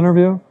the whole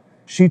interview.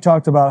 She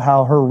talked about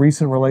how her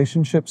recent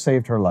relationship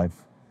saved her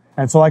life.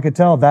 And so I could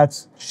tell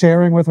that's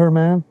sharing with her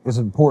man is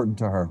important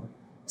to her.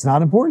 It's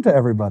not important to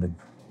everybody.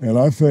 And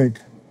I think,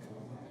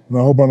 and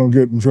I hope I don't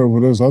get in trouble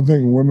with this, I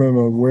think women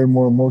are way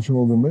more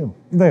emotional than men.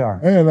 They are.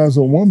 And as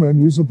a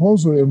woman, you're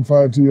supposed to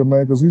confide to your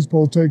man because he's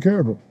supposed to take care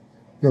of it.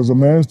 Because a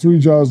man's 3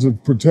 jobs to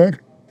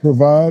protect,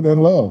 provide,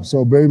 and love.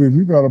 So baby, if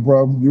you got a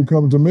problem, you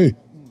come to me.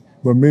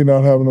 But me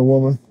not having a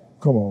woman,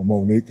 come on,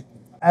 Monique.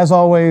 As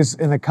always,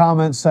 in the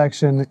comment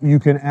section, you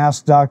can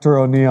ask Dr.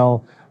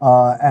 O'Neill,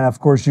 and of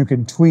course you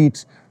can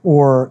tweet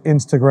or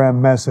Instagram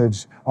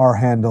message our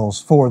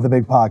handles for The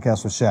Big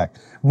Podcast with Shaq.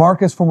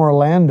 Marcus from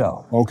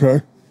Orlando.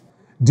 Okay.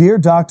 Dear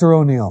Dr.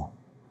 O'Neill,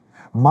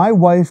 my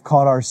wife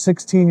caught our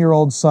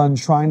 16-year-old son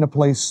trying to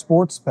play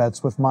sports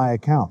bets with my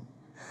account.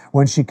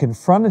 When she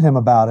confronted him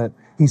about it,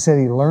 he said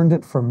he learned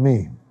it from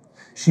me.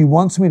 She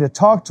wants me to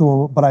talk to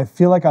him, but I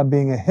feel like I'm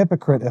being a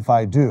hypocrite if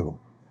I do.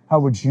 How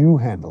would you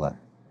handle it?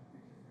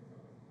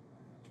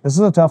 This is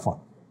a tough one.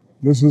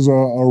 This is a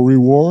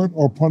reward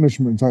or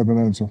punishment type of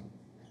answer.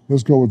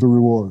 Let's go with the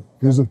reward.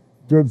 He's a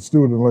good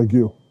student like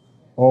you.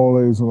 All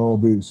A's and all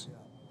B's.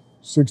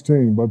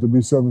 16, about to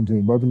be 17,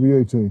 about to be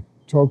 18.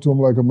 Talk to him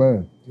like a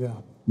man. Yeah.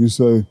 You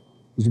say,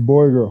 it's a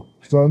boy or girl?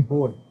 Son?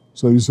 Boy.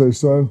 So you say,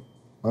 son,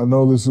 I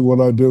know this is what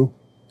I do.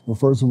 Well,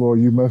 first of all,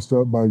 you messed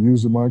up by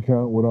using my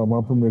account without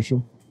my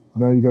permission.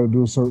 Now you got to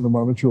do a certain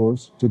amount of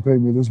chores to pay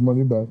me this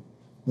money back.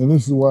 And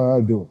this is why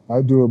I do it.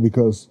 I do it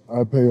because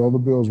I pay all the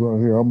bills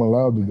around here. I'm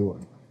allowed to do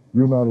it.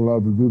 You're not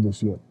allowed to do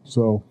this yet.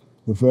 So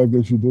the fact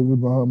that you did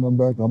it behind my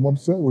back, I'm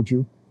upset with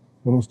you,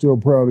 but I'm still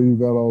proud of you.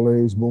 Got all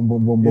A's, boom,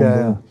 boom, boom, boom,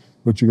 boom.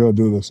 But you got to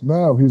do this.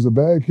 Now, if he's a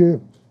bad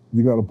kid,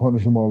 you got to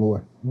punish him all the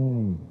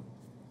way.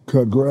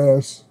 Cut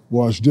grass,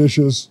 wash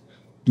dishes,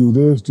 do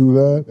this, do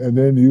that, and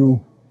then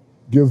you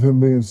give him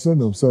the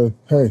incentive. Say,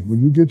 hey,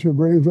 when you get your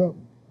grades up,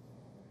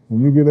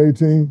 when you get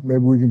 18, maybe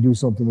we can do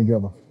something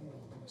together.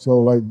 So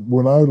like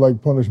when I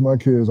punish my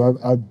kids,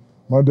 I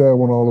My dad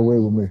went all the way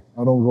with me.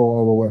 I don't go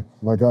all the way.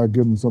 Like I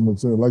give him something to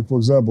say. Like for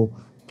example,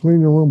 clean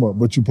your room up,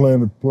 but you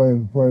playing the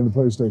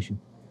PlayStation.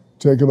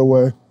 Take it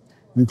away.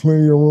 You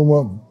clean your room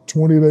up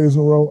 20 days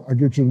in a row, I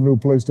get you the new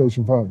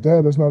PlayStation 5.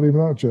 Dad, that's not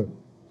even out yet.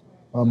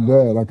 I'm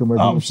Dad. I can make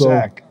it.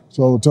 Shaq.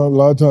 So a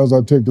lot of times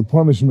I take the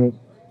punishment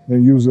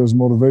and use it as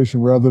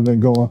motivation rather than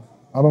going,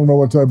 I don't know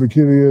what type of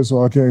kid he is,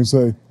 so I can't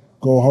say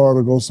go hard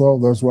or go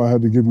soft. That's why I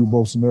had to give you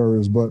both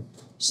scenarios. But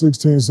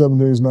 16,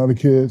 17 is not a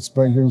kid.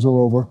 Spankings are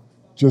over.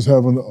 Just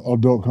have an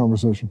adult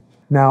conversation.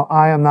 Now,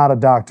 I am not a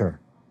doctor,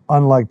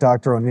 unlike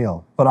Dr.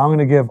 O'Neill, but I'm going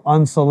to give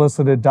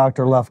unsolicited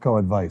Dr. Lefko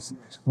advice.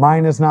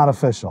 Mine is not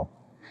official.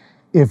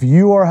 If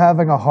you are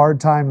having a hard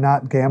time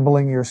not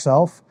gambling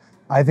yourself,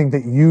 I think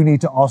that you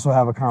need to also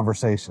have a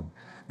conversation.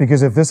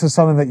 Because if this is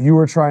something that you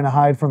were trying to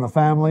hide from the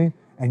family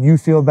and you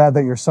feel bad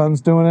that your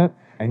son's doing it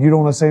and you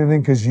don't want to say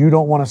anything because you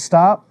don't want to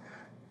stop,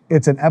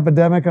 it's an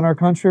epidemic in our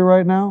country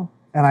right now.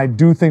 And I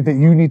do think that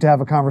you need to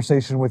have a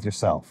conversation with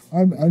yourself.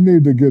 I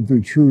need to get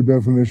the true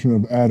definition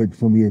of addict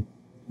from you.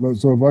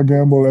 So if I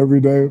gamble every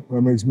day,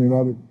 that makes me an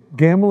addict?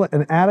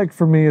 An addict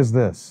for me is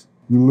this.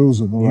 You're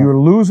losing. You're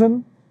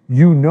losing.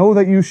 You know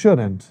that you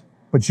shouldn't,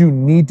 but you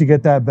need to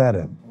get that bet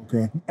in.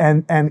 Okay.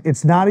 And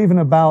it's not even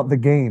about the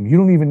game. You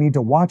don't even need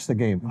to watch the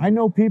game. I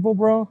know people,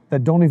 bro,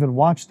 that don't even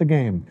watch the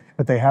game,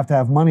 but they have to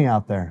have money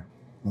out there.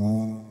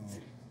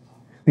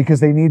 Because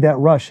they need that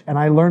rush. And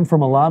I learned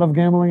from a lot of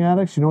gambling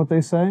addicts, you know what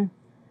they say?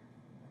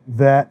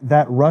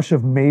 That rush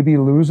of maybe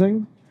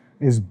losing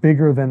is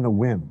bigger than the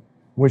win,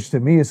 which to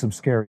me is some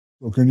scary.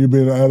 So can you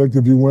be an addict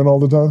if you win all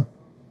the time?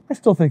 I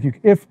still think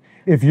if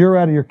you're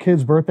at your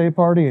kid's birthday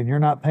party and you're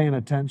not paying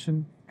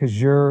attention because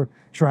you're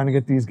trying to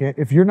get these games,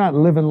 if you're not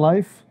living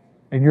life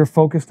and you're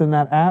focused in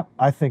that app,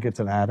 I think it's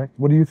an addict.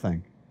 What do you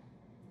think?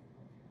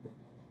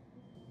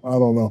 I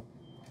don't know.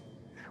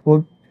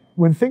 Well,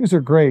 when things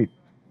are great,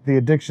 the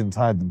addictions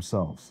hide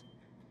themselves.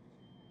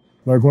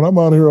 Like when I'm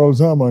out here all the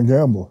time, I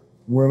gamble,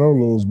 win or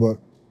lose, but.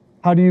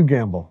 How do you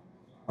gamble?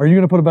 Are you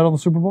going to put a bet on the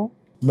Super Bowl?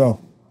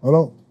 No, I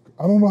don't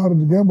know how to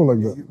gamble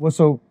like that.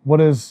 So what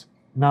is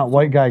not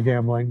white guy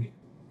gambling?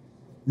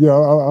 Yeah, I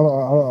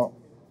don't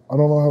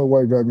know how to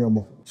white guy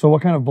gamble. So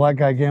what kind of black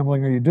guy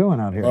gambling are you doing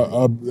out here?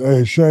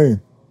 Hey,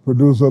 Shane,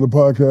 producer of the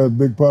podcast,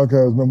 big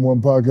podcast,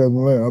 #1 podcast in the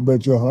land. I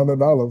bet you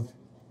 $100.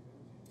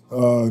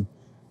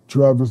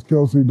 Travis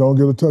Kelce don't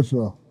get a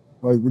touchdown.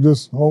 Like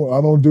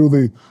I don't do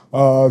the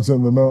odds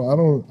and the no. I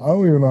don't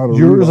even know how to.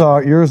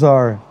 Yours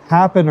are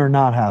happen or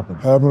not happen.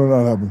 Happen or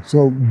not happen.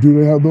 So do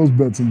they have those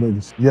bets in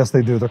Vegas? Yes,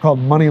 they do. They're called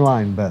money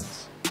line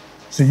bets.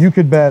 So you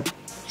could bet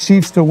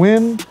Chiefs to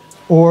win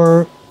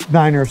or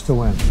Niners to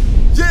win.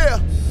 Yeah.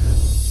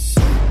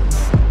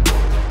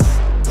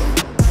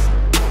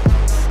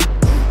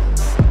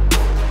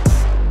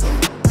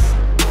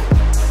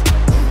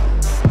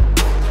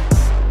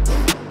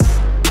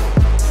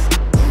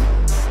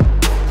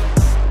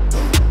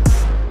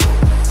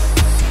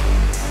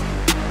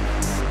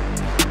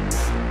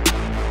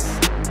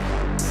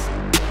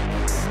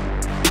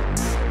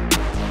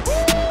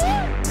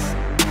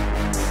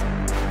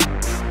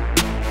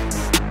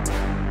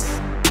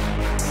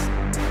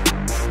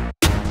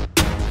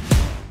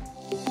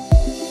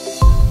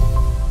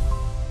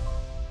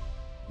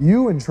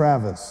 You and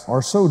Travis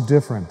are so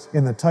different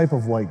in the type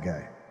of white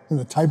guy. In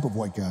the type of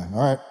white guy.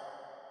 All right.